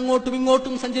വാഹനത്തിന് അങ്ങോട്ടും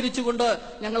ഇങ്ങോട്ടും സഞ്ചരിച്ചുകൊണ്ട്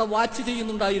ഞങ്ങളെ വാച്ച്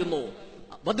ചെയ്യുന്നുണ്ടായിരുന്നു.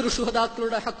 ബദ്ർ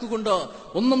ശുഹദാക്കളുടെ ഹക്ക് കൊണ്ട്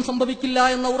ഒന്നും സംഭവിക്കില്ല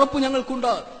എന്ന ഉറപ്പ്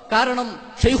ഞങ്ങൾക്കുണ്ട്. കാരണം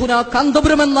ഷെയ്ഖുന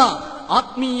കാന്തപുരം എന്ന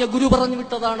ആത്മീയ ഗുരു പറഞ്ഞു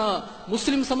വിട്ടതാണ്.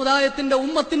 മുസ്ലിം സമുദായത്തിന്റെ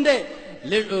ഉമ്മത്തിന്റെ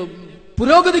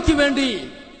പുരോഗതിക്ക് വേണ്ടി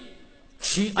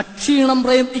അക്ഷീണം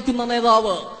പ്രയത്നിക്കുന്ന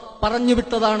നേതാവ് പറഞ്ഞു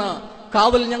വിട്ടതാണ്.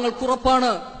 കാവൽ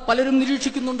ഞങ്ങൾക്കുറപ്പാണ്. പലരും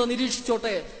നിരീക്ഷിക്കുന്നുണ്ട്,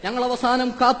 നിരീക്ഷിച്ചോട്ടെ. ഞങ്ങൾ അവസാനം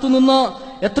കാത്തുനിന്ന്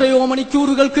എത്രയോ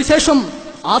മണിക്കൂറുകൾക്ക് ശേഷം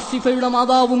ആസിഫയുടെ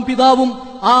മാതാവും പിതാവും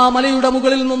ആ മലയുടെ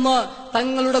മുകളിൽ നിന്ന്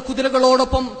തങ്ങളുടെ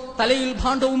കുതിരകളോടൊപ്പം തലയിൽ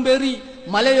ഭാണ്ഡവും പേറി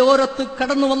മലയോരത്ത്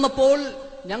കടന്നു വന്നപ്പോൾ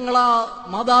ഞങ്ങൾ ആ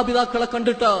മാതാപിതാക്കളെ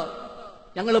കണ്ടിട്ട്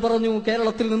ഞങ്ങൾ പറഞ്ഞു,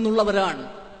 കേരളത്തിൽ നിന്നുള്ളവരാണ്,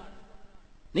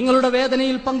 നിങ്ങളുടെ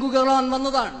വേദനയിൽ പങ്കുകൊള്ളാൻ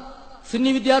വന്നതാണ്.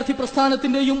 സുന്നി വിദ്യാർത്ഥി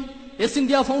പ്രസ്ഥാനത്തിന്റെയും എസ്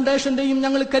ഇന്ത്യ ഫൗണ്ടേഷന്റെയും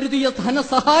ഞങ്ങൾ കരുതിയ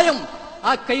ധനസഹായം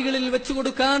ആ കൈകളിൽ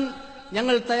വെച്ചുകൊടുക്കാൻ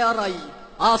ഞങ്ങൾ തയ്യാറായി.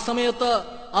 ആ സമയത്ത്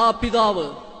ആ പിതാവ്,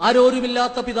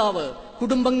 ആരോരുമില്ലാത്ത പിതാവ്,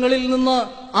 കുടുംബങ്ങളിൽ നിന്ന്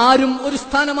ആരും ഒരു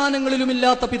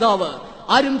സ്ഥാനമാനങ്ങളിലുമില്ലാത്ത പിതാവ്,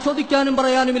 ആരും ചോദിക്കാനും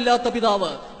പറയാനുമില്ലാത്ത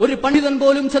പിതാവ്, ഒരു പണ്ഡിതൻ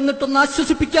പോലും ചെന്നിട്ടൊന്ന്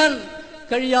ആശ്വസിപ്പിക്കാൻ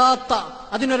കഴിയാത്ത,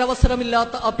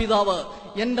 അതിനൊരവസരമില്ലാത്ത ആ പിതാവ്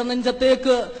എന്റെ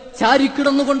നെഞ്ചത്തേക്ക്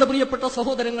ചാരിക്കിടന്നുകൊണ്ട് പ്രിയപ്പെട്ട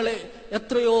സഹോദരങ്ങളെ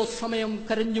എത്രയോ സമയം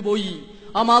കരഞ്ഞുപോയി.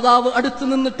 ആ മാതാവ് അടുത്ത്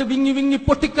നിന്നിട്ട് വിങ്ങി വിങ്ങി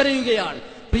പൊട്ടിക്കരയുകയാണ്.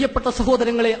 പ്രിയപ്പെട്ട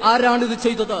സഹോദരങ്ങളെ, ആരാണിത്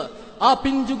ചെയ്തത്? ആ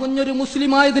പിഞ്ചു കുഞ്ഞൊരു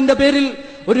മുസ്ലിമായതിന്റെ പേരിൽ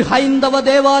ഒരു ഹൈന്ദവ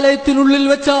ദേവാലയത്തിനുള്ളിൽ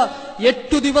വെച്ച്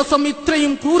 8 ദിവസം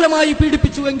ഇത്രയും ക്രൂരമായി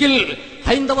പീഡിപ്പിച്ചുവെങ്കിൽ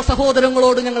ഹൈന്ദവ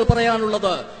സഹോദരങ്ങളോട് ഞങ്ങൾ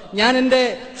പറയാനുള്ളത്, ഞാൻ എന്റെ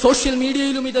സോഷ്യൽ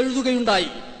മീഡിയയിലും ഇത് എഴുതുകയുണ്ടായി.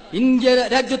 ഇന്ത്യ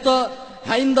രാജ്യത്ത്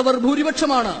ഹൈന്ദവർ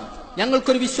ഭൂരിപക്ഷമാണ്.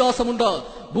 ഞങ്ങൾക്കൊരു വിശ്വാസമുണ്ട്,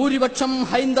 ഭൂരിപക്ഷം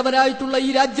ഹൈന്ദവരായിട്ടുള്ള ഈ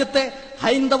രാജ്യത്തെ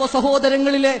ഹൈന്ദവ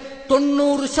സഹോദരങ്ങളിലെ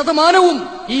 90%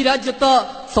 ഈ രാജ്യത്ത്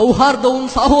സൗഹാർദ്ദവും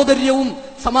സാഹോദര്യവും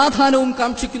സമാധാനവും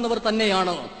കാക്ഷിക്കുന്നവർ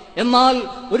തന്നെയാണ്. എന്നാൽ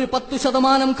ഒരു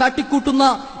 10% കാട്ടിക്കൂട്ടുന്ന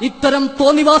ഇത്തരം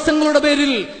തോന്നിവാസങ്ങളുടെ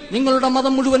പേരിൽ നിങ്ങളുടെ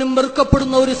മതം മുഴുവനും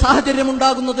വെറുക്കപ്പെടുന്ന ഒരു സാഹചര്യം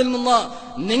ഉണ്ടാകുന്നതിൽ നിന്ന്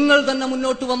നിങ്ങൾ തന്നെ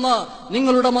മുന്നോട്ട് വന്ന്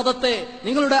നിങ്ങളുടെ മതത്തെ,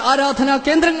 നിങ്ങളുടെ ആരാധനാ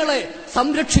കേന്ദ്രങ്ങളെ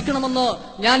സംരക്ഷിക്കണമെന്ന്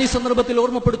ഞാൻ ഈ സന്ദർഭത്തിൽ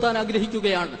ഓർമ്മപ്പെടുത്താൻ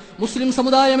ആഗ്രഹിക്കുകയാണ്. മുസ്ലിം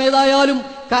സമുദായം ഏതായാലും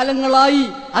കാലങ്ങളായി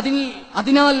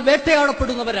അതിനാൽ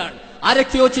വേട്ടയാടപ്പെടുന്നവരാണ്.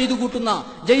 ആരൊക്കെയോ ചെയ്തു കൂട്ടുന്ന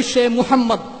ജയ്ഷെ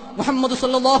മുഹമ്മദ്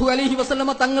സല്ലല്ലാഹു അലൈഹി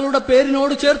വസല്ലമ തങ്ങളുടെ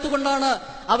പേരിനോട് ചേർത്തുകൊണ്ടാണ്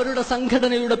അവരുടെ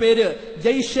സംഘടനയുടെ പേര്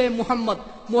ജയ്ഷെ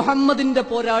മുഹമ്മദിന്റെ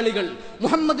പോരാളികൾ,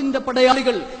 മുഹമ്മദിന്റെ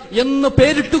പടയാളികൾ എന്ന്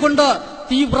പേരിട്ടുകൊണ്ട്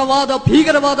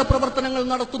ഭീകരവാദ പ്രവർത്തനങ്ങൾ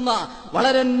നടത്തുന്ന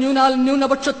വളരെ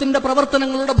ന്യൂനപക്ഷത്തിന്റെ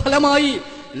പ്രവർത്തനങ്ങളുടെ ഫലമായി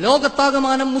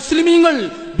ലോകത്താകമാനം മുസ്ലിമീങ്ങൾ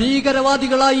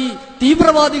ഭീകരവാദികളായി,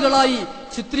 തീവ്രവാദികളായി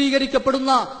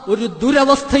ചിത്രീകരിക്കപ്പെടുന്ന ഒരു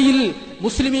ദുരവസ്ഥയിൽ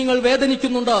മുസ്ലിമീങ്ങൾ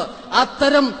വേദനിക്കുന്നുണ്ട്.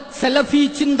 അത്തരം സലഫി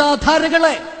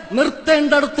ചിന്താധാരകളെ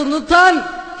നിർത്തേണ്ടടുത്ത് നിർത്താൻ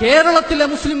കേരളത്തിലെ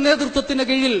മുസ്ലിം നേതൃത്വത്തിന്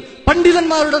കീഴിൽ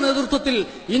പണ്ഡിതന്മാരുടെ നേതൃത്വത്തിൽ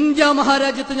ഇന്ത്യ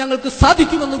മഹാരാജ്യത്ത് ഞങ്ങൾക്ക്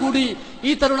സാധിക്കുമെന്നുകൂടി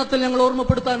ഈ തരുണത്തിൽ ഞങ്ങൾ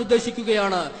ഓർമ്മപ്പെടുത്താൻ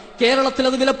ഉദ്ദേശിക്കുകയാണ്. കേരളത്തിൽ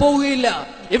അത് വിലപ്പോവുകയില്ല.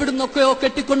 എവിടുന്നൊക്കെയോ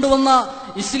കെട്ടിക്കൊണ്ടുവന്ന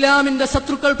ഇസ്ലാമിന്റെ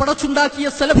ശത്രുക്കൾ പടച്ചുണ്ടാക്കിയ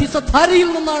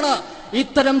സലഫിസധാരയിൽ നിന്നാണ്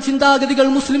ഇത്തരം ചിന്താഗതികൾ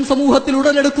മുസ്ലിം സമൂഹത്തിൽ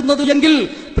ഉടലെടുക്കുന്നത് എങ്കിൽ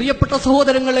പ്രിയപ്പെട്ട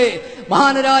സഹോദരങ്ങളെ,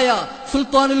 മഹാനരായ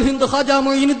സുൽത്താനുൽ ഹിന്ദ് ഖാജ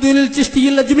മുഈനുദ്ദീൻ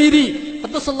ചിശ്തിയിൽ അജ്മീരി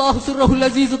ഖദ്ദസല്ലാഹു സിർറഹുൽ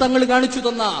അസീസ് തങ്ങൾ കാണിച്ചു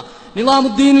തന്ന,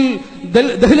 നിസാമുദ്ദീൻ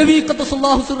ദഹ്ലവി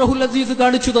ഖദ്ദസല്ലാഹു സിർറഹുൽ അസീസ്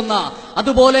കാണിച്ചു തന്ന,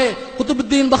 അതുപോലെ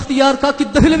ഖുതുബുദ്ദീൻ ബഖ്തിയാർ കാക്കി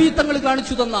ദഹ്ലവി തങ്ങൾ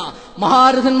കാണിച്ചു തന്ന,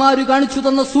 മഹാരഥന്മാര് കാണിച്ചു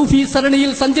തന്ന സൂഫി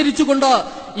സരണിയിൽ സഞ്ചരിച്ചുകൊണ്ട്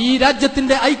ഈ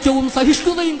രാജ്യത്തിന്റെ ഐക്യവും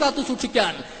സഹിഷ്ണുതയും കാത്തു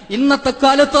സൂക്ഷിക്കാൻ ഇന്നത്തെ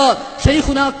കാലത്ത്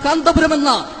ഷെയ്ഖുന കാന്തപുരം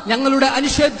എന്ന ഞങ്ങളുടെ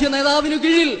അനിഷേധ്യ നേതാവിനു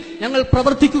കീഴിൽ ഞങ്ങൾ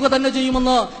പ്രവർത്തിക്കുക തന്നെ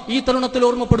ചെയ്യുമെന്ന് ഈ തരുണത്തിൽ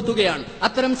ഓർമ്മപ്പെടുത്തുകയാണ്.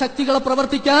 അത്തരം ശക്തികളെ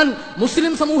പ്രവർത്തിക്കാൻ,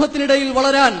 മുസ്ലിം സമൂഹത്തിനിടയിൽ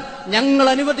വളരാൻ ഞങ്ങൾ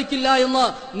അനുവദിക്കില്ല എന്ന്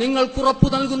നിങ്ങൾക്കുറപ്പു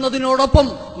നൽകുന്നതിനോടൊപ്പം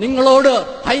നിങ്ങളോട്,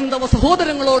 ഹൈന്ദവ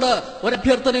സഹോദരങ്ങളോട്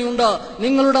ഒരഭ്യർത്ഥനയുണ്ട്.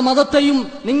 നിങ്ങളുടെ മതത്തെയും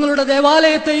നിങ്ങളുടെ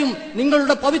ദേവാലയത്തെയും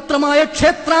നിങ്ങളുടെ പവിത്രമായ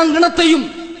ക്ഷേത്രാങ്കണത്തെയും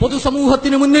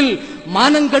പൊതുസമൂഹത്തിനു മുന്നിൽ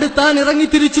മാനം കെടുത്താൻ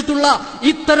ഇറങ്ങിത്തിരിച്ചിട്ടുള്ള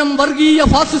ഇത്തരം വർഗീയ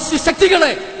ഫാസിസ്റ്റ് ശക്തികളെ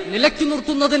നിലയ്ക്കു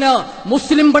നിർത്തുന്നതിന്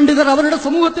മുസ്ലിം പണ്ഡിതർ അവരുടെ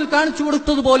സമൂഹത്തിൽ കാണിച്ചു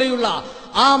കൊടുത്തതുപോലെയുള്ള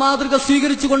ആ മാതൃക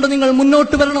സ്വീകരിച്ചുകൊണ്ട് നിങ്ങൾ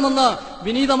മുന്നോട്ട് വരണമെന്ന്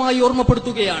വിനീതമായി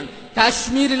ഓർമ്മപ്പെടുത്തുകയാണ്.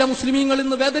 കാശ്മീരിലെ മുസ്ലിമീങ്ങൾ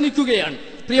ഇന്ന് വേദനിക്കുകയാണ്.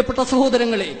 പ്രിയപ്പെട്ട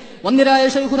സഹോദരങ്ങളെ, വന്യരായ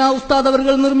ഷെയ്ഖുന ഉസ്താദ് അവർ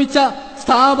നിർമ്മിച്ച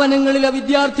സ്ഥാപനങ്ങളിലെ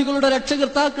വിദ്യാർത്ഥികളുടെ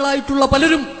രക്ഷകർത്താക്കളായിട്ടുള്ള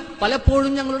പലരും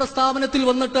പലപ്പോഴും ഞങ്ങളുടെ സ്ഥാപനത്തിൽ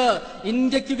വന്നിട്ട്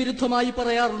ഇന്ത്യക്ക് വിരുദ്ധമായി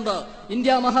പറയാറുണ്ട്.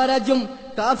 ഇന്ത്യ മഹാരാജ്യം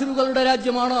കാഫിറുകളുടെ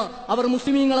രാജ്യമാണ്, അവർ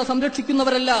മുസ്ലിമീങ്ങളെ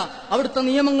സംരക്ഷിക്കുന്നവരല്ല, അവിടുത്തെ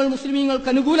നിയമങ്ങൾ മുസ്ലിമീങ്ങൾക്ക്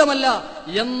അനുകൂലമല്ല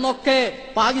എന്നൊക്കെ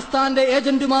പാകിസ്ഥാന്റെ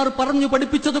ഏജന്റുമാർ പറഞ്ഞു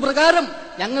പഠിപ്പിച്ചത് പ്രകാരം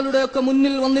ഞങ്ങളുടെയൊക്കെ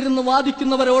മുന്നിൽ വന്നിരുന്ന്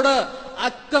വാദിക്കുന്നവരോട്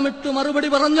അക്കമിട്ട്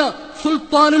മറുപടി പറഞ്ഞ്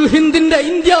സുൽത്താനുൽ ഹിന്ദിന്റെ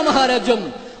ഇന്ത്യ മഹാരാജ്യം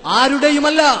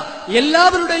ആരുടെയുമല്ല,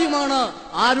 എല്ലാവരുടെയുമാണ്,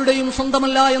 ആരുടെയും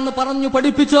സ്വന്തമല്ല എന്ന് പറഞ്ഞു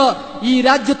പഠിപ്പിച്ച് ഈ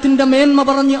രാജ്യത്തിന്റെ മേന്മ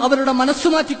പറഞ്ഞ് അവരുടെ മനസ്സു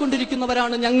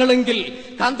മാറ്റിക്കൊണ്ടിരിക്കുന്നവരാണ് ഞങ്ങളെങ്കിൽ,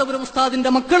 കാന്തപുരം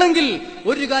ഉസ്താദിന്റെ മക്കളെങ്കിൽ,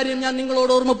 ഒരു കാര്യം ഞാൻ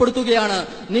നിങ്ങളോട് ഓർമ്മപ്പെടുത്തുകയാണ്.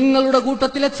 നിങ്ങളുടെ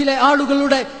കൂട്ടത്തിലെ ചില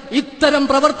ആളുകളുടെ ഇത്തരം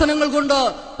പ്രവർത്തനങ്ങൾ കൊണ്ട്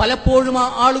പലപ്പോഴും ആ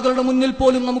ആളുകളുടെ മുന്നിൽ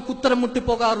പോലും നമുക്ക് ഉത്തരം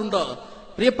മുട്ടിപ്പോകാറുണ്ട്.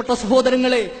 പ്രിയപ്പെട്ട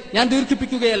സഹോദരങ്ങളെ, ഞാൻ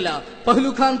ദീർഘിപ്പിക്കുകയല്ല.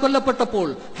 പഹ്ലു ഖാൻ കൊല്ലപ്പെട്ടപ്പോൾ,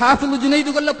 ഹാഫിള്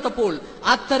ജുനൈദ് കൊല്ലപ്പെട്ടപ്പോൾ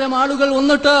അത്തരം ആളുകൾ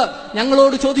വന്നിട്ട്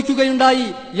ഞങ്ങളോട് ചോദിക്കുകയുണ്ടായി,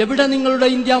 എവിടെ നിങ്ങളുടെ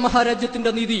ഇന്ത്യ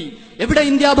മഹാരാജ്യത്തിന്റെ നീതി, എവിടെ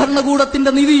ഇന്ത്യ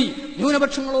ഭരണകൂടത്തിന്റെ നീതി?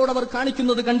 ന്യൂനപക്ഷങ്ങളോട് അവർ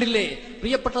കാണിക്കുന്നത് കണ്ടില്ലേ?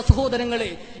 പ്രിയപ്പെട്ട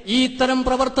സഹോദരങ്ങളെ, ഈ ഇത്തരം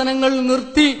പ്രവർത്തനങ്ങൾ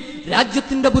നിർത്തി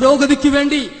രാജ്യത്തിന്റെ പുരോഗതിക്ക്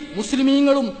വേണ്ടി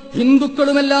മുസ്ലിമീങ്ങളും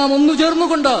ഹിന്ദുക്കളുമെല്ലാം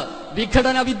ഒന്നുചേർന്നുകൊണ്ട്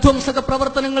വിഘടന വിധ്വംസക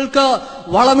പ്രവർത്തനങ്ങൾക്ക്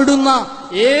വളമിടുന്ന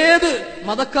ഏത്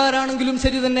മതക്കാരാണെങ്കിലും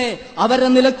ശരി തന്നെ അവരെ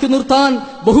നിലയ്ക്ക് നിർത്താൻ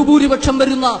ബഹുഭൂരിപക്ഷം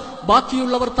വരുന്ന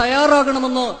ബാക്കിയുള്ളവർ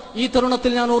തയ്യാറാകണമെന്ന് ഈ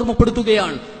തരുണത്തിൽ ഞാൻ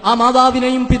ഓർമ്മപ്പെടുത്തുകയാണ്. ആ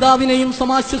മാതാവിനെയും പിതാവിനെയും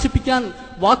സമാശ്വസിപ്പിക്കാൻ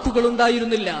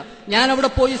വാക്കുകളുണ്ടായിരുന്നില്ല. ഞാൻ അവിടെ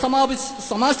പോയി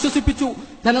സമാശ്വസിപ്പിച്ചു,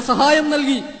 ധനസഹായം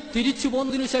നൽകി. തിരിച്ചു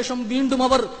പോന്നതിനു ശേഷം വീണ്ടും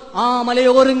അവർ ആ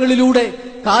മലയോരങ്ങളിലൂടെ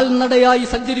കാൽനടയായി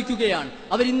സഞ്ചരിക്കുകയാണ്.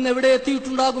 അവരിന്ന് എവിടെ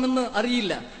എത്തിയിട്ടുണ്ടാകുമെന്ന്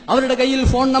അറിയില്ല. അവരുടെ കയ്യിൽ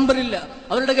ഫോൺ നമ്പറില്ല,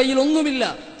 അവരുടെ കയ്യിൽ ഒന്നുമില്ല.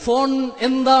 ഫോൺ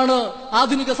എന്താണ്,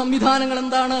 ആധുനിക സംവിധാനങ്ങൾ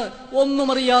എന്താണ്, ഒന്നും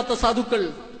അറിയാത്ത സാധുക്കൾ.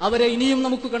 അവരെ ഇനിയും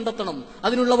നമുക്ക് കണ്ടെത്തണം.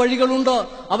 അതിനുള്ള വഴികളുണ്ട്.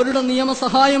 അവരുടെ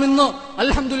നിയമസഹായം ഇന്ന്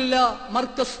അൽഹംദുലില്ലാ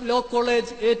മർക്കസ് ലോ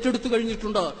കോളേജ് ഏറ്റെടുത്തു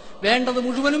കഴിഞ്ഞിട്ടുണ്ട്. വേണ്ടത്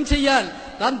മുഴുവനും ചെയ്യാൻ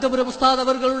കാന്തപുരം ഉസ്താദ്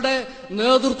അവരുടെ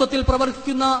നേതൃത്വത്തിൽ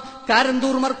പ്രവർത്തിക്കുന്ന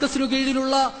കാരന്തൂർ മർക്കസിനു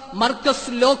കീഴിലുള്ള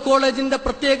മർക്കസ് ലോ കോളേജിന്റെ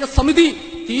പ്രത്യേക സമിതി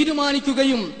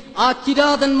തീരുമാനിക്കുകയും ആ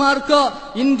കിരാതന്മാർക്ക്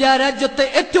ഇന്ത്യ രാജ്യത്തെ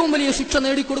ഏറ്റവും വലിയ ശിക്ഷ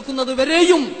നേടിക്കൊടുക്കുന്നത്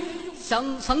വരെയും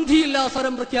സന്ധിയില്ലാ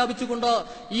സമരം പ്രഖ്യാപിച്ചുകൊണ്ട്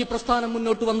ഈ പ്രസ്ഥാനം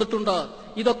മുന്നോട്ട് വന്നിട്ടുണ്ട്.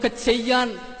 ഇതൊക്കെ ചെയ്യാൻ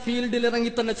ഫീൽഡിൽ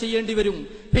ഇറങ്ങി തന്നെ ചെയ്യേണ്ടി വരും.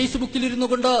 ഫേസ്ബുക്കിലിരുന്നു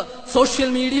കൊണ്ട്, സോഷ്യൽ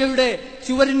മീഡിയയുടെ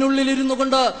ചുവരിനുള്ളിലിരുന്നു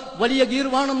കൊണ്ട് വലിയ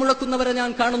ഗീർവാണം മുഴക്കുന്നവരെ ഞാൻ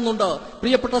കാണുന്നുണ്ട്.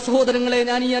 പ്രിയപ്പെട്ട സഹോദരങ്ങളെ,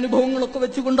 ഞാൻ ഈ അനുഭവങ്ങളൊക്കെ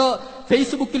വെച്ചുകൊണ്ട്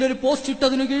ഫേസ്ബുക്കിൽ ഒരു പോസ്റ്റ്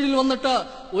ഇട്ടതിനു കീഴിൽ വന്നിട്ട്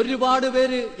ഒരുപാട്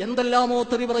പേര് എന്തെല്ലാമോ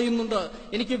തെറി പറയുന്നുണ്ട്.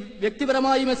 എനിക്ക്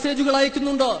വ്യക്തിപരമായി മെസ്സേജുകൾ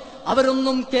അയക്കുന്നുണ്ട്.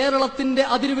 അവരൊന്നും കേരളത്തിന്റെ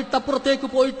അതിരുവിട്ടപ്പുറത്തേക്ക്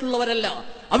പോയിട്ടുള്ളവരല്ല,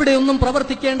 അവിടെയൊന്നും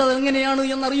പ്രവർത്തിക്കേണ്ടത് എങ്ങനെയാണ്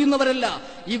എന്നറിയുന്നവരല്ല.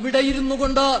 ഇവിടെ ഇരുന്നു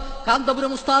കൊണ്ട്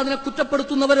കാന്തപുരം ഉസ്താദിനെ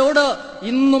കുറ്റപ്പെടുത്തുന്നവരോട്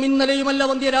ഇന്നും ഇന്നലെയുമല്ല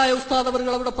വന്ധ്യരായ ഉസ്താദ് അവർ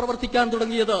അവിടെ പ്രവർത്തിക്കാൻ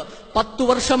തുടങ്ങിയത്. 10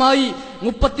 വർഷമായി,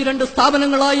 32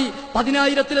 സ്ഥാപനങ്ങളായി,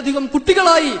 10,000-ലധികം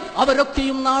കുട്ടികളായി.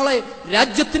 അവരൊക്കെയും നാളെ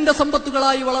രാജ്യത്തിന്റെ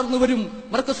സമ്പത്തുകളായി വളർന്നു വരും.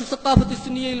 മർക്കസ് സഖാഫത്ത്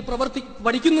സുന്നിയയിൽ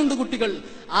പഠിക്കുന്നുണ്ട് കുട്ടികൾ.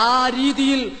 ആ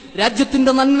രീതിയിൽ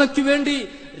രാജ്യത്തിന്റെ നന്മയ്ക്ക് വേണ്ടി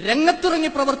രംഗത്തിറങ്ങി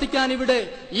പ്രവർത്തിക്കാൻ ഇവിടെ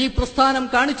ഈ പ്രസ്ഥാനം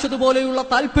കാണിച്ചതുപോലെയുള്ള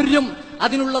താല്പര്യം,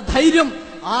 അതിനുള്ള ധൈര്യം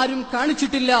ആരും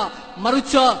കാണിച്ചിട്ടില്ല.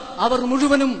 മറിച്ച് അവർ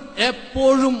മുഴുവനും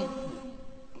എപ്പോഴും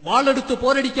വാളെടുത്ത്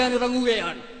പോരടിക്കാൻ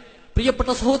ഇറങ്ങുകയാണ്. പ്രിയപ്പെട്ട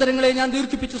സഹോദരങ്ങളെ, ഞാൻ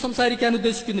ദീർഘിപ്പിച്ച് സംസാരിക്കാൻ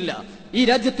ഉദ്ദേശിക്കുന്നില്ല. ഈ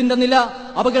രാജ്യത്തിന്റെ നില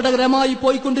അപകടകരമായി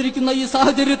പോയിക്കൊണ്ടിരിക്കുന്ന ഈ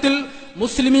സാഹചര്യത്തിൽ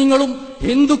മുസ്ലിമീങ്ങളും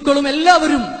ഹിന്ദുക്കളും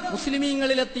എല്ലാവരും,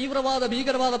 മുസ്ലിമീങ്ങളിലെ തീവ്രവാദ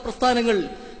ഭീകരവാദ പ്രസ്ഥാനങ്ങൾ,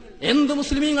 എന്ത്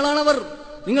മുസ്ലിമീങ്ങളാണവർ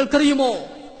നിങ്ങൾക്കറിയുമോ?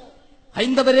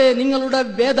 ഹൈന്ദവരെ, നിങ്ങളുടെ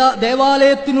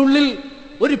ദേവാലയത്തിനുള്ളിൽ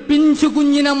ഒരു പിഞ്ചു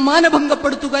കുഞ്ഞിനെ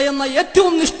മാനഭംഗപ്പെടുത്തുക എന്ന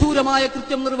ഏറ്റവും നിഷ്ഠൂരമായ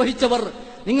കൃത്യം നിർവഹിച്ചവർ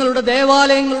നിങ്ങളുടെ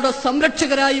ദേവാലയങ്ങളുടെ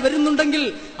സംരക്ഷകരായി വരുന്നുണ്ടെങ്കിൽ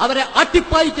അവരെ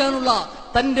ആട്ടിപ്പായിക്കാനുള്ള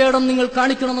തന്റെ ഇടം നിങ്ങൾ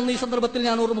കാണിക്കണമെന്ന് ഈ സന്ദർഭത്തിൽ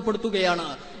ഞാൻ ഓർമ്മപ്പെടുത്തുകയാണ്.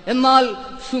 എന്നാൽ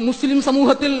മുസ്ലിം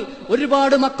സമൂഹത്തിൽ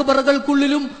ഒരുപാട്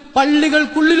മക്ബറകൾക്കുള്ളിലും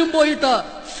പള്ളികൾക്കുള്ളിലും പോയിട്ട്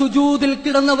സുജൂദിൽ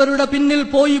കിടന്നവരുടെ പിന്നിൽ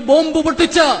പോയി ബോംബ്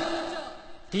പൊട്ടിച്ച്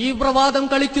തീവ്രവാദം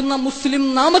കളിക്കുന്ന മുസ്ലിം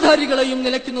നാമധാരികളെയും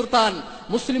നിലയ്ക്ക് നിർത്താൻ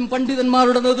മുസ്ലിം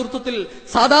പണ്ഡിതന്മാരുടെ നേതൃത്വത്തിൽ,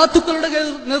 സാദാത്തുക്കളുടെ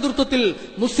നേതൃത്വത്തിൽ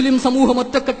മുസ്ലിം സമൂഹം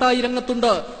ഒറ്റക്കെട്ടായി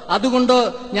രംഗത്തുണ്ട്. അതുകൊണ്ട്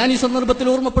ഞാൻ ഈ സന്ദർഭത്തിൽ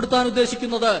ഓർമ്മപ്പെടുത്താൻ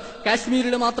ഉദ്ദേശിക്കുന്നത്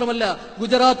കാശ്മീരിൽ മാത്രമല്ല,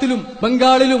 ഗുജറാത്തിലും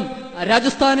ബംഗാളിലും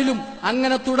രാജസ്ഥാനിലും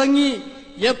അങ്ങനെ തുടങ്ങി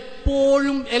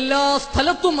എപ്പോഴും എല്ലാ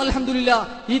സ്ഥലത്തും അൽഹംദുലില്ലാ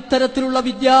ഇത്തരത്തിലുള്ള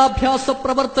വിദ്യാഭ്യാസ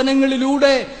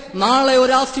പ്രവർത്തനങ്ങളിലൂടെ നാളെ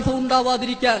ഒരു ആസിഫ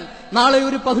ഉണ്ടാവാതിരിക്കാൻ, നാളെ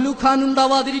ഒരു പഹ്ലു ഖാൻ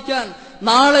ഉണ്ടാവാതിരിക്കാൻ,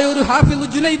 നാളെ ഒരു ഹാഫിള്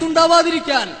ജുനൈദ്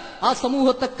ഉണ്ടാവാതിരിക്കാൻ, ആ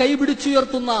സമൂഹത്തെ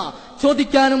കൈപിടിച്ചുയർത്തുന്ന,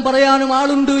 ചോദിക്കാനും പറയാനും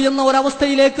ആളുണ്ട് എന്ന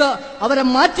ഒരവസ്ഥയിലേക്ക് അവരെ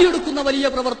മാറ്റിയെടുക്കുന്ന വലിയ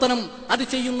പ്രവർത്തനം അത്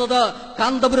ചെയ്യുന്നത്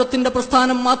കാന്തപുരത്തിന്റെ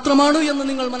പ്രസ്ഥാനം മാത്രമാണ് എന്ന്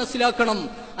നിങ്ങൾ മനസ്സിലാക്കണം.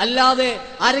 അല്ലാതെ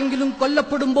ആരെങ്കിലും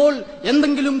കൊല്ലപ്പെടുമ്പോൾ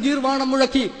എന്തെങ്കിലും ഗീർവാണം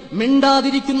മുഴക്കി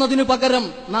മിണ്ടാതിരിക്കുന്നതിനു പകരം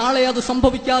നാളെ അത്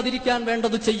സംഭവിക്കാതിരിക്കാൻ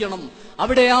വേണ്ടത് ചെയ്യണം.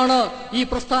 അവിടെയാണ് ഈ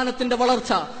പ്രസ്ഥാനത്തിന്റെ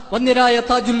വളർച്ച. വന്യരായ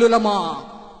താജുൽ ഉലമാ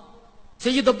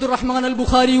സയ്യിദ് അബ്ദുറഹ്മാൻ അൽ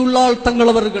ബുഖാരിയുള്ളാൾ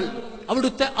തങ്ങളവറുകൾ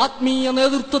അവിടുത്തെ ആത്മീയ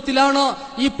നേതൃത്വത്തിലാണ്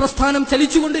ഈ പ്രസ്ഥാനം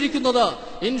ചലിച്ചുകൊണ്ടിരിക്കുന്നത്.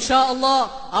 ഇൻഷാ അല്ലാഹ്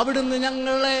അവിടുന്ന്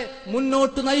ഞങ്ങളെ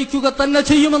മുന്നോട്ട് നയിക്കുക തന്നെ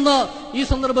ചെയ്യുമെന്ന് ഈ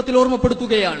സന്ദർഭത്തിൽ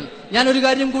ഓർമ്മപ്പെടുത്തുകയാണ്. ഞാനൊരു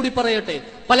കാര്യം കൂടി പറയട്ടെ.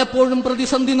 പലപ്പോഴും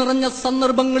പ്രതിസന്ധി നിറഞ്ഞ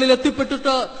സന്ദർഭങ്ങളിൽ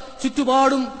എത്തിപ്പെട്ടിട്ട്,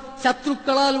 ചുറ്റുപാടും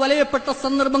ശത്രുക്കളാൽ വലയപ്പെട്ട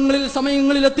സന്ദർഭങ്ങളിൽ,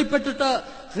 സമയങ്ങളിൽ എത്തിപ്പെട്ടിട്ട്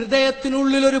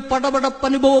ഹൃദയത്തിനുള്ളിൽ ഒരു പടപടപ്പ്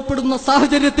അനുഭവപ്പെടുന്ന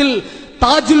സാഹചര്യത്തിൽ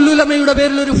താജുൽ ഉലമയുടെ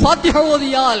പേരിൽ ഒരു ഫാത്തിഹ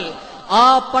ഓതിയാൽ ആ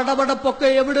പടപടപ്പൊക്കെ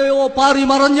എവിടെയോ പാറി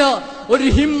മറഞ്ഞ് ഒരു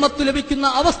ഹിമ്മത്ത് ലഭിക്കുന്ന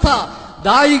അവസ്ഥ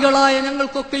ദായികളായ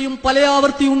ഞങ്ങൾക്കൊക്കെയും പല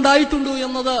ആവർത്തി ഉണ്ടായിട്ടുണ്ട്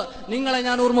എന്നത് നിങ്ങളെ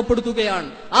ഞാൻ ഓർമ്മപ്പെടുത്തുകയാണ്.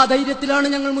 ആ ധൈര്യത്തിലാണ്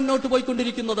ഞങ്ങൾ മുന്നോട്ട്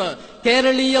പോയിക്കൊണ്ടിരിക്കുന്നത്.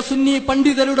 കേരളീയ സുന്നി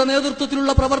പണ്ഡിതരുടെ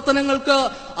നേതൃത്വത്തിലുള്ള പ്രവർത്തനങ്ങൾക്ക്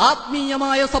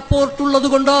ആത്മീയമായ സപ്പോർട്ടുള്ളത്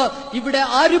കൊണ്ട് ഇവിടെ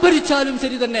ആര് ഭരിച്ചാലും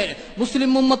ശരി തന്നെ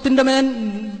മുസ്ലിം ഉമ്മത്തിന്റെ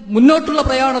മുന്നോട്ടുള്ള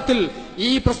പ്രയാണത്തിൽ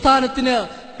ഈ പ്രസ്ഥാനത്തിന്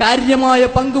കാര്യമായ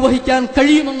പങ്കുവഹിക്കാൻ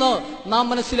കഴിയുമെന്ന് നാം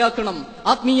മനസ്സിലാക്കണം.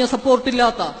 ആത്മീയ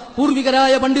സപ്പോർട്ടില്ലാത്ത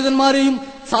പൂർവികരായ പണ്ഡിതന്മാരെയും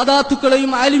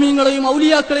സാദാത്തുക്കളെയും ആലിമീങ്ങളെയും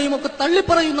ഔലിയാക്കളെയും ഒക്കെ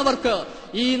തള്ളിപ്പറയുന്നവർക്ക്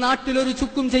ഈ നാട്ടിലൊരു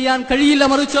ചുക്കും ചെയ്യാൻ കഴിയില്ല.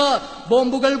 മറിച്ച്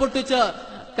ബോംബുകൾ പൊട്ടിച്ച്,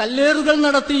 കല്ലേറുകൾ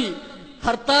നടത്തി,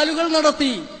 ഹർത്താലുകൾ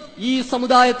നടത്തി ഈ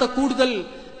സമുദായത്തെ കൂടുതൽ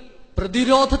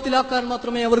പ്രതിരോധത്തിലാക്കാൻ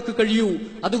മാത്രമേ അവർക്ക് കഴിയൂ.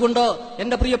 അതുകൊണ്ട്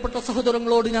എന്റെ പ്രിയപ്പെട്ട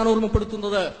സഹോദരങ്ങളോട് ഞാൻ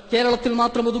ഓർമ്മപ്പെടുത്തുന്നത്, കേരളത്തിൽ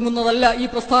മാത്രം ഒതുങ്ങുന്നതല്ല ഈ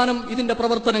പ്രസ്ഥാനം, ഇതിന്റെ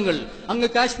പ്രവർത്തനങ്ങൾ. അങ്ങ്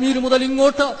കാശ്മീർ മുതൽ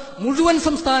ഇങ്ങോട്ട് മുഴുവൻ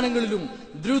സംസ്ഥാനങ്ങളിലും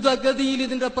ദ്രുതഗതിയിൽ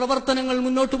ഇതിന്റെ പ്രവർത്തനങ്ങൾ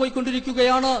മുന്നോട്ട്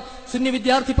പോയിക്കൊണ്ടിരിക്കുകയാണ്. സുന്നി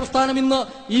വിദ്യാർത്ഥി പ്രസ്ഥാനം ഇന്ന്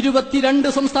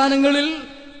 22 സംസ്ഥാനങ്ങളിൽ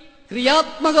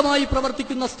ക്രിയാത്മകമായി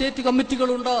പ്രവർത്തിക്കുന്ന സ്റ്റേറ്റ്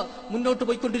കമ്മിറ്റികളുണ്ട്, മുന്നോട്ട്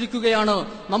പോയിക്കൊണ്ടിരിക്കുകയാണ്.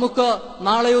 നമുക്ക്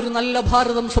നാളെ ഒരു നല്ല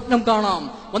ഭാരതം സ്വപ്നം കാണാം.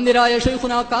 വന്ദ്യരായ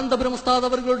ശൈഖുന കാന്തപുരം ഉസ്താദ്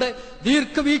അവരുടെ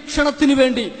ദീർഘവീക്ഷണത്തിനു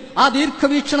വേണ്ടി, ആ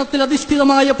ദീർഘവീക്ഷണത്തിൽ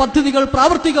അധിഷ്ഠിതമായ പദ്ധതികൾ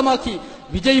പ്രാവർത്തികമാക്കി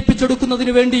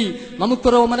വിജയിപ്പിച്ചെടുക്കുന്നതിനു വേണ്ടി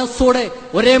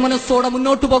ഒരേ മനസ്സോടെ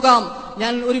മുന്നോട്ട് പോകാം.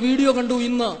 ഞാൻ ഒരു വീഡിയോ കണ്ടു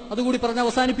ഇന്ന്, അതുകൂടി പറഞ്ഞ്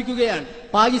അവസാനിപ്പിക്കുകയാണ്.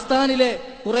 പാകിസ്ഥാനിലെ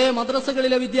കുറെ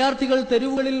മദ്രസകളിലെ വിദ്യാർത്ഥികൾ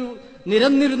തെരുവുകളിൽ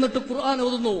നിരന്നിരുന്നിട്ട് ഖുർആൻ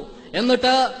ഓതുന്നു.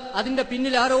 എന്നിട്ട് അതിന്റെ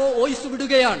പിന്നിൽ ആരോ വോയിസ്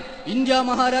വിടുകയാണ്, ഇന്ത്യ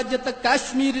മഹാരാജ്യത്തെ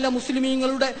കാശ്മീരിലെ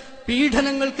മുസ്ലിമീങ്ങളുടെ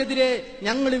പീഡനങ്ങൾക്കെതിരെ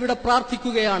ഞങ്ങൾ ഇവിടെ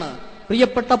പ്രാർത്ഥിക്കുകയാണ്.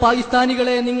 പ്രിയപ്പെട്ട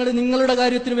പാകിസ്ഥാനികളെ, നിങ്ങൾ നിങ്ങളുടെ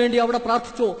കാര്യത്തിന് വേണ്ടി അവിടെ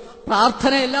പ്രാർത്ഥിച്ചോ.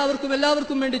 പ്രാർത്ഥന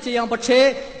എല്ലാവർക്കും വേണ്ടി ചെയ്യാം. പക്ഷേ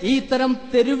ഈ തരം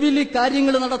തെരുവിലി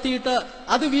കാര്യങ്ങൾ നടത്തിയിട്ട്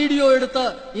അത് വീഡിയോ എടുത്ത്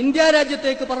ഇന്ത്യ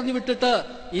രാജ്യത്തേക്ക് പറഞ്ഞു വിട്ടിട്ട്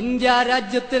ഇന്ത്യ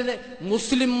രാജ്യത്തിലെ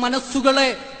മുസ്ലിം മനസ്സുകളെ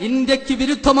ഇന്ത്യക്ക്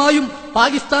വിരുദ്ധമായും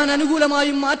പാകിസ്ഥാൻ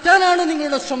അനുകൂലമായും മാറ്റാനാണ്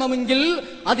നിങ്ങളുടെ ശ്രമമെങ്കിൽ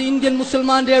അത് ഇന്ത്യൻ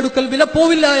മുസൽമാന്റെ അടുക്കൽ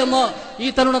വിലപ്പോവില്ല എന്ന് ഈ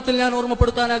തരുണത്തിൽ ഞാൻ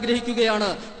ഓർമ്മപ്പെടുത്താൻ ആഗ്രഹിക്കുകയാണ്.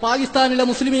 പാകിസ്ഥാനിലെ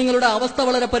മുസ്ലിമീങ്ങളുടെ അവസ്ഥ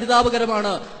വളരെ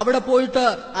പരിതാപകരമാണ്. അവിടെ പോയിട്ട്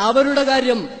അവരുടെ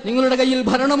കാര്യം, നിങ്ങളുടെ കയ്യിൽ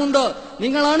ഭരണമുണ്ട്,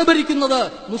 നിങ്ങളാണ് ഭരിക്കുന്നത്,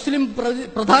 മുസ്ലിം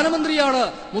പ്രധാനമന്ത്രിയാണ്,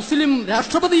 മുസ്ലിം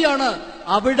രാഷ്ട്രപതിയാണ്,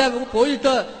 അവിടെ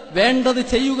പോയിട്ട് വേണ്ടത്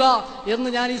ചെയ്യുക എന്ന്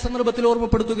ഞാൻ ഈ സന്ദർഭത്തിൽ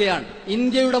ഓർമ്മപ്പെടുത്തുകയാണ്.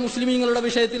 ഇന്ത്യയുടെ മുസ്ലിമീങ്ങളുടെ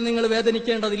വിഷയത്തിൽ നിങ്ങൾ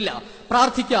വേദനിക്കേണ്ടതില്ല.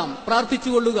 പ്രാർത്ഥിക്കാം,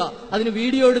 പ്രാർത്ഥിച്ചുകൊള്ളുക. അതിന്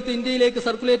വീഡിയോ എടുത്ത് ഇന്ത്യയിലേക്ക്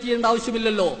സർക്കുലേറ്റ് ചെയ്യേണ്ട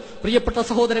ആവശ്യമില്ലല്ലോ. പ്രിയപ്പെട്ട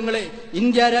സഹോദരങ്ങളെ,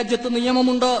 ഇന്ത്യ രാജ്യത്ത്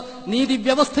നിയമമുണ്ട്, നീതി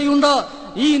വ്യവസ്ഥയുണ്ട്.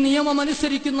 ഈ നിയമം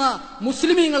അനുസരിക്കുന്ന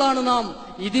മുസ്ലിമീങ്ങളാണ് നാം.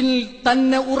 ഇതിൽ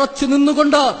തന്നെ ഉറച്ചു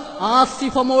നിന്നുകൊണ്ട്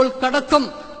ആസിഫ മോൾക്കടക്കം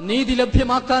നീതി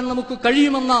ലഭ്യമാക്കാൻ നമുക്ക്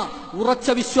കഴിയുമെന്ന ഉറച്ച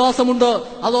വിശ്വാസമുണ്ട്.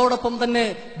 അതോടൊപ്പം തന്നെ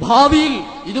ഭാവിയിൽ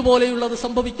ഇതുപോലെയുള്ളത്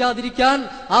സംഭവിക്കാതിരിക്കാൻ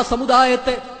ആ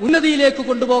സമുദായത്തെ ഉന്നതിയിലേക്ക്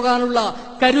കൊണ്ടുപോകാനുള്ള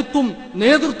കരുത്തും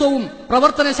നേതൃത്വവും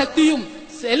പ്രവർത്തന ശക്തിയും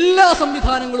എല്ലാ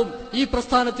സംവിധാനങ്ങളും ഈ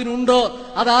പ്രസ്ഥാനത്തിനുണ്ട്.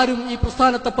 അതാരും ഈ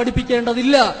പ്രസ്ഥാനത്തെ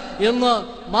പഠിപ്പിക്കേണ്ടതില്ല എന്ന്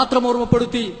മാത്രം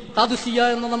ഓർമ്മപ്പെടുത്തി, ഖാദിസിയ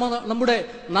എന്ന നമ്മുടെ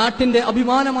നാട്ടിന്റെ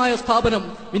അഭിമാനമായ സ്ഥാപനം,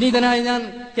 വിനീതനായ ഞാൻ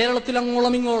കേരളത്തിൽ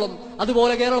അങ്ങോളം ഇങ്ങോളം,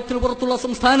 അതുപോലെ കേരളത്തിന് പുറത്തുള്ള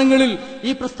സംസ്ഥാനങ്ങളിൽ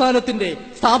ഈ പ്രസ്ഥാനത്തിന്റെ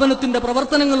സ്ഥാപനത്തിന്റെ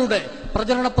പ്രവർത്തനങ്ങളുടെ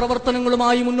പ്രചരണ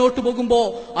പ്രവർത്തനങ്ങളുമായി മുന്നോട്ട് പോകുമ്പോൾ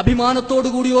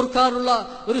അഭിമാനത്തോടുകൂടി ഓർക്കാറുള്ള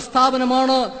ഒരു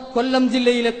സ്ഥാപനമാണ് കൊല്ലം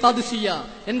ജില്ലയിലെ ഖാദിസിയ.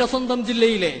 എന്റെ സ്വന്തം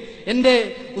ജില്ലയിലെ എന്റെ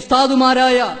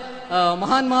ഉസ്താദുമാരായ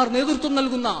മഹാന്മാർ നേതൃത്വം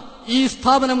നൽകുന്ന ഈ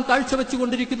സ്ഥാപനം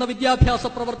കാഴ്ചവെച്ചുകൊണ്ടിരിക്കുന്ന വിദ്യാഭ്യാസ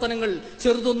പ്രവർത്തനങ്ങൾ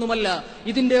ചെറുതൊന്നുമല്ല.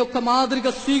 ഇതിന്റെയൊക്കെ മാതൃക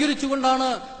സ്വീകരിച്ചുകൊണ്ടാണ്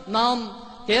നാം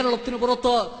കേരളത്തിന്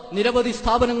പുറത്ത് നിരവധി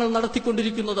സ്ഥാപനങ്ങൾ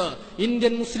നടത്തിക്കൊണ്ടിരിക്കുന്നത്.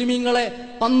 ഇന്ത്യൻ മുസ്ലിമീങ്ങളെ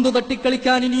പന്ത്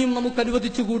തട്ടിക്കളിക്കാൻ ഇനിയും നമുക്ക്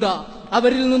അനുവദിച്ചുകൂടാ.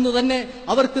 അവരിൽ നിന്ന് തന്നെ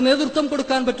അവർക്ക് നേതൃത്വം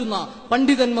കൊടുക്കാൻ പറ്റുന്ന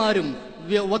പണ്ഡിതന്മാരും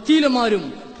വക്കീലന്മാരും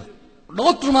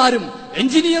ഡോക്ടർമാരും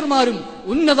എഞ്ചിനീയർമാരും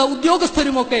ഉന്നത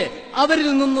ഉദ്യോഗസ്ഥരുമൊക്കെ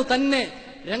അവരിൽ നിന്ന് തന്നെ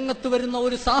രംഗത്ത് വരുന്ന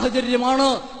ഒരു സാഹചര്യമാണ്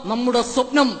നമ്മുടെ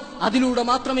സ്വപ്നം. അതിലൂടെ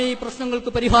മാത്രമേ ഈ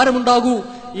പ്രശ്നങ്ങൾക്ക് പരിഹാരമുണ്ടാകൂ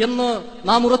എന്ന്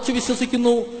നാം ഉറച്ചു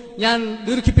വിശ്വസിക്കുന്നു. ഞാൻ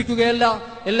ദീർഘിപ്പിക്കുകയല്ല.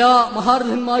 എല്ലാ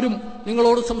മഹാരഥന്മാരും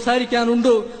നിങ്ങളോട്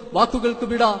സംസാരിക്കാനുണ്ട്. വാക്കുകൾക്ക്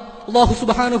വിട. അല്ലാഹു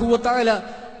സുബ്ഹാനഹു വ തആല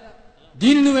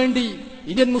ദീനിനു വേണ്ടി,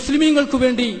 ഇന്ത്യൻ മുസ്ലിമീങ്ങൾക്ക്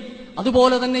വേണ്ടി,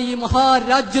 അതുപോലെ തന്നെ ഈ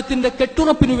മഹാരാജ്യത്തിന്റെ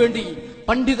കെട്ടുറപ്പിനു വേണ്ടി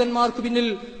പണ്ഡിതന്മാർക്ക് പിന്നിൽ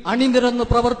അണിനിരന്ന്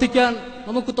പ്രവർത്തിക്കാൻ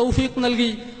നമുക്ക് തൗഫീഖ് നൽകി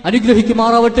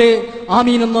അനുഗ്രഹിക്കുമാറാവട്ടെ.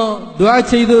 ആമീൻ എന്ന് ദുആ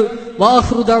ചെയ്ത്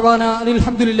വആഖിറു ദഅവാനാ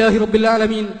അൽഹംദുലില്ലാഹി റബ്ബിൽ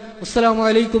ആലമീൻ. അസ്സലാമു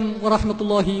അലൈക്കും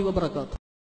വറഹ്മത്തുള്ളാഹി വബറകാതുഹു.